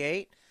out of the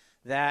gate,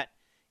 that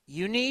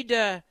you need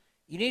to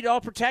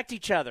all protect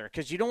each other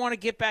because you don't want to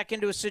get back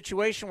into a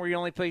situation where you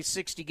only play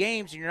 60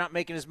 games and you're not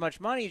making as much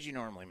money as you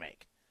normally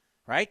make,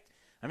 right?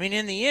 I mean,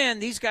 in the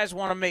end, these guys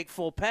want to make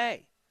full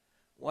pay.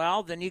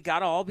 Well, then you got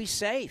to all be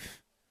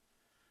safe.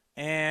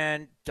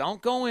 And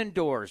don't go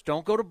indoors.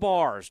 Don't go to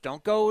bars.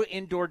 Don't go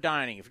indoor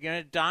dining. If you're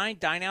going to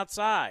dine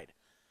outside.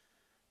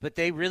 But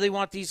they really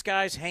want these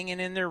guys hanging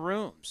in their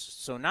rooms.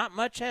 So not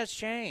much has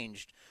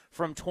changed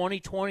from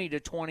 2020 to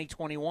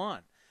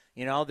 2021.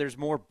 There's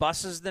more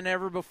buses than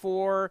ever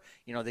before.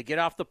 They get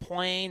off the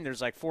plane.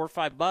 There's like 4 or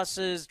 5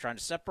 buses trying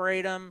to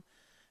separate them.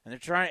 And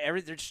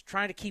they're just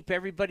trying to keep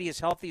everybody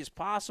as healthy as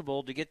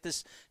possible to get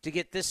this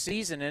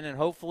season in. And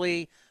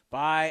hopefully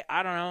by,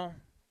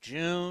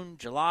 June,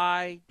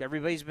 July,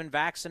 everybody's been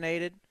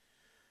vaccinated.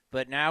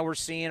 But now we're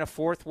seeing a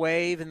 4th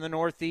wave in the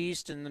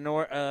Northeast and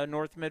the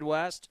North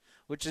Midwest,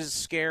 which is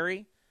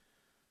scary.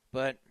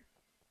 And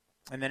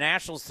the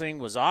Nationals thing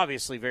was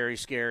obviously very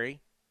scary.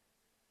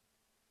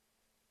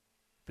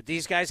 But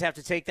these guys have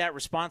to take that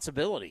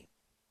responsibility.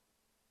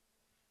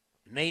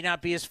 It may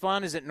not be as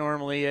fun as it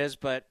normally is,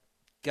 but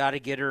got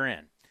to get her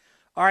in.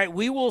 All right,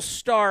 we will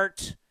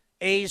start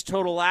A's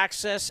Total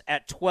Access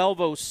at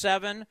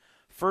 12:07.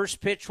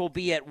 First pitch will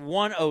be at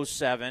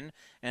 1:07,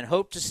 and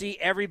hope to see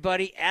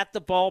everybody at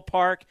the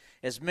ballpark,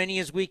 as many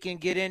as we can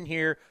get in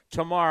here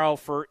tomorrow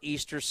for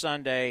Easter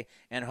Sunday,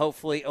 and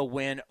hopefully a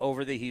win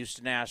over the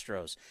Houston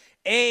Astros.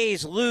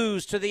 A's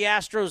lose to the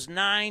Astros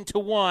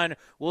 9-1.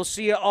 We'll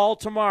see you all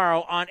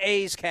tomorrow on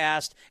A's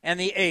Cast and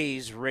the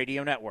A's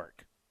Radio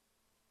Network.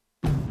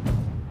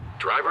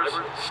 Drivers,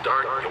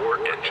 start your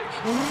engines.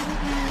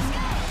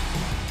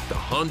 The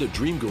Honda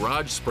Dream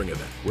Garage Spring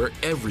Event, where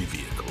every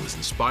vehicle is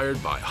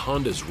inspired by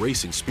Honda's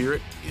racing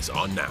spirit, is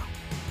on now.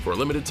 For a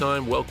limited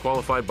time,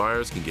 well-qualified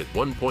buyers can get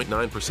 1.9%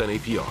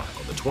 APR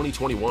on the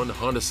 2021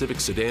 Honda Civic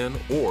Sedan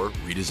or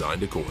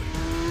redesigned Accord.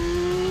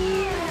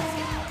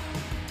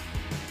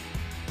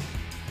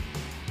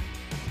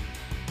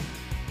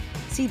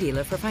 See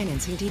dealer for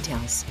financing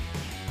details.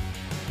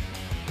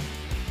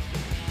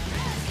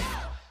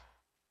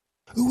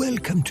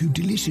 Welcome to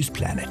Delicious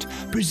Planet,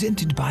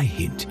 presented by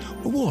Hint,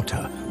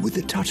 water with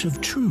a touch of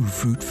true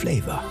fruit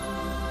flavor.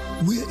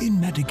 We're in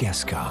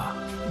Madagascar.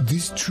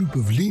 This troop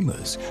of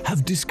lemurs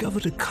have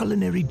discovered a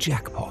culinary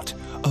jackpot,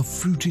 a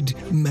fruited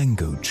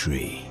mango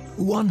tree.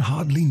 One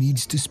hardly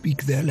needs to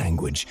speak their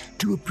language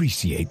to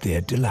appreciate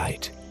their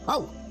delight.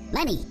 Oh,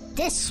 Lenny,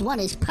 this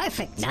one is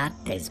perfect. Not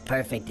as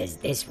perfect as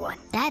this one.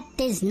 That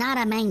is not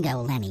a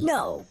mango, Lenny.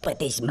 No, but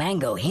this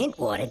mango hint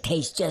water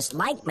tastes just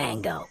like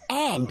mango.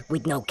 And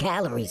with no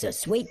calories or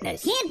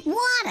sweetness. Hint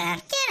water?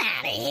 Get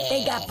out of here.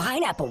 They got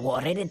pineapple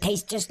water that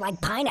tastes just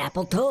like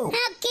pineapple, too.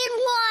 How can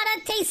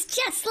water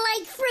taste just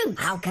like fruit?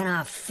 How can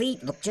our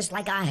feet look just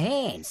like our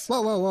hands?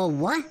 Whoa,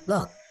 what?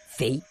 Look,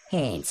 feet,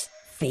 hands,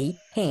 feet,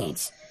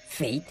 hands,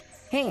 feet,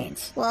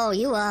 hands. Whoa,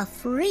 you are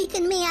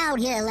freaking me out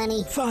here,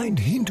 Lenny. Find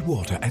Hint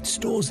water at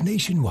stores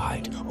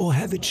nationwide or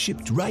have it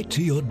shipped right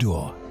to your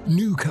door.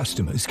 New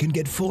customers can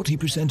get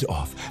 40%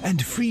 off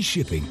and free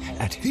shipping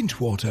at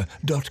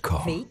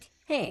hintwater.com. Feet,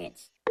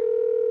 hands.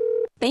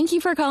 Thank you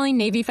for calling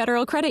Navy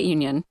Federal Credit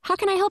Union. How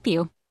can I help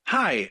you?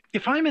 Hi,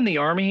 if I'm in the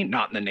Army,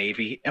 not in the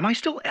Navy, am I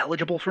still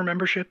eligible for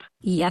membership?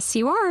 Yes,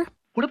 you are.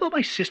 What about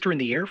my sister in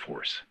the Air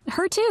Force?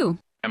 Her too.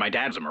 And my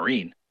dad's a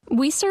Marine.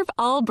 We serve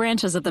all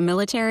branches of the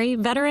military,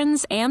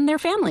 veterans, and their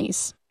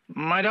families.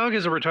 My dog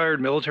is a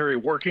retired military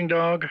working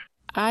dog.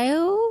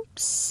 I'll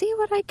see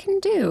what I can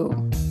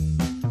do.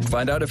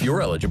 Find out if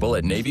you're eligible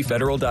at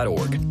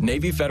NavyFederal.org.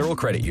 Navy Federal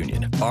Credit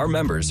Union. Our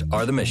members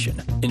are the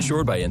mission.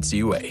 Insured by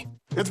NCUA.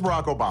 It's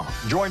Barack Obama.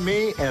 Join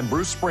me and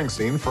Bruce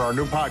Springsteen for our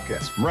new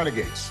podcast,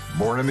 Renegades,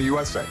 Born in the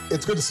USA.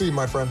 It's good to see you,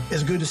 my friend.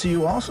 It's good to see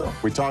you also.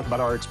 We talk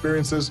about our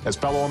experiences as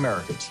fellow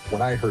Americans.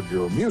 When I heard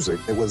your music,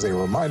 it was a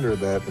reminder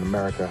that in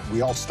America, we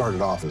all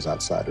started off as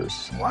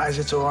outsiders. Why is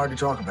it so hard to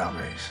talk about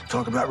race?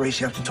 Talk about race,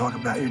 you have to talk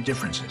about your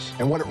differences.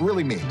 And what it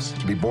really means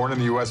to be born in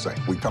the USA.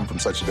 We come from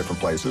such different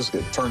places.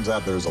 It turns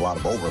out there's a lot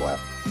of overlap.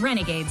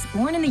 Renegades,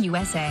 Born in the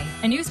USA,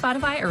 a new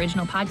Spotify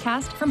original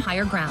podcast from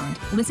Higher Ground.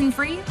 Listen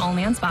free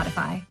only on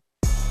Spotify.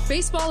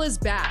 Baseball is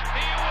back.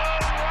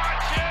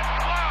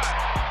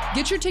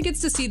 Get your tickets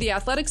to see the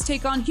Athletics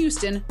take on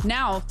Houston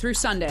now through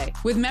Sunday.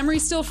 With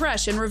memories still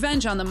fresh and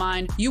revenge on the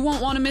mind, you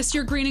won't want to miss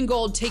your green and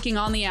gold taking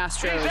on the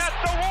Astros. He's at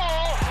the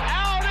wall.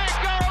 Out it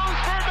goes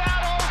for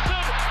Matt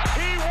Olson.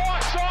 He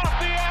walks off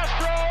the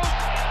Astros.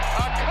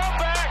 A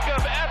comeback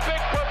of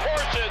epic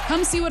proportions.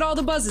 Come see what all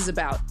the buzz is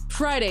about.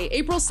 Friday,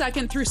 April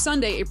 2nd through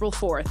Sunday, April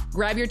 4th.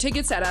 Grab your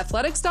tickets at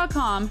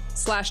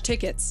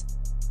athletics.com/tickets.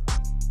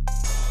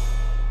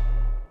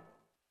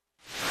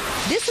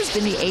 This has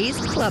been the A's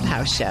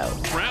Clubhouse Show.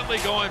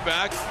 Brantley going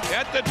back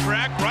at the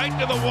track, right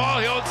to the wall.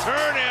 He'll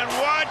turn and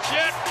watch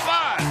it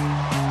fly.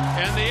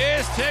 And the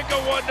A's take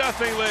a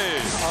 1-0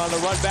 lead. On the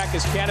run back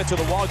is Cannon to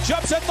the wall.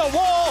 Jumps at the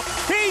wall.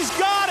 He's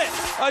got it.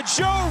 A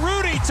Joe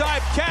Rudy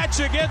type catch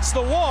against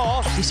the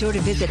wall. Be sure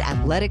to visit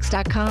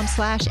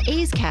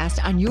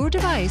athletics.com/A'sCast on your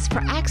device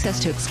for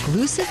access to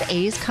exclusive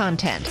A's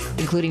content,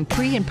 including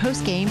pre- and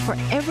post-game for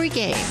every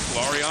game.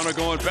 Laureano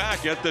going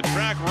back at the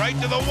track,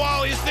 right to the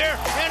wall. He's there,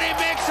 and he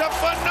makes a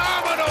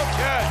phenomenal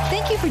catch.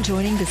 Thank you for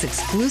joining this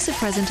exclusive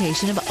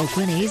presentation of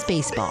Oakland A's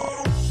baseball.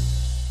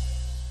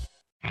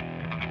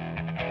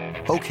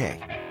 Okay,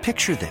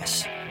 picture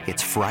this.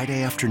 It's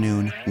Friday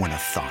afternoon when a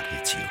thought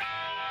hits you.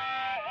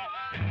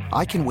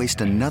 I can waste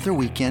another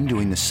weekend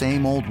doing the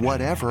same old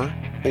whatever,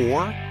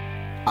 or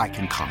I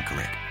can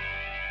conquer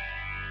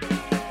it.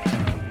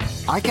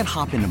 I can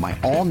hop into my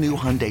all-new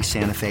Hyundai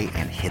Santa Fe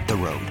and hit the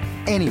road.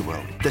 Any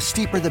road. The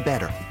steeper, the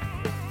better.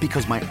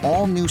 Because my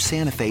all-new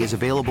Santa Fe is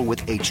available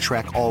with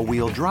H-Track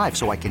all-wheel drive,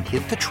 so I can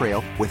hit the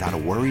trail without a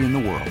worry in the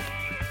world.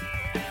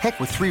 Heck,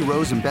 with 3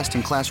 rows and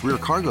best-in-class rear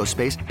cargo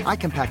space, I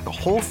can pack the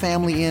whole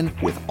family in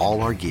with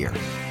all our gear.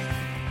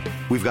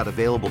 We've got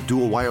available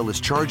dual wireless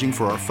charging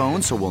for our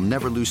phones, so we'll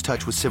never lose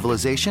touch with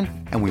civilization,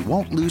 and we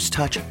won't lose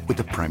touch with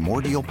the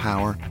primordial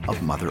power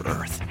of Mother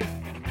Earth.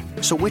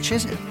 So which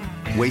is it?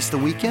 Waste the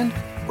weekend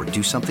or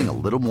do something a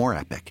little more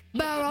epic?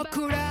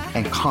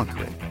 And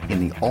conquer it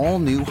in the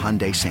all-new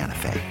Hyundai Santa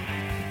Fe.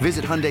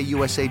 Visit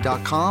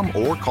HyundaiUSA.com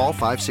or call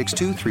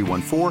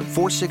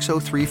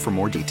 562-314-4603 for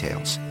more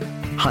details.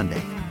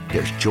 Hyundai,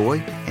 there's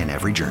joy in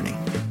every journey.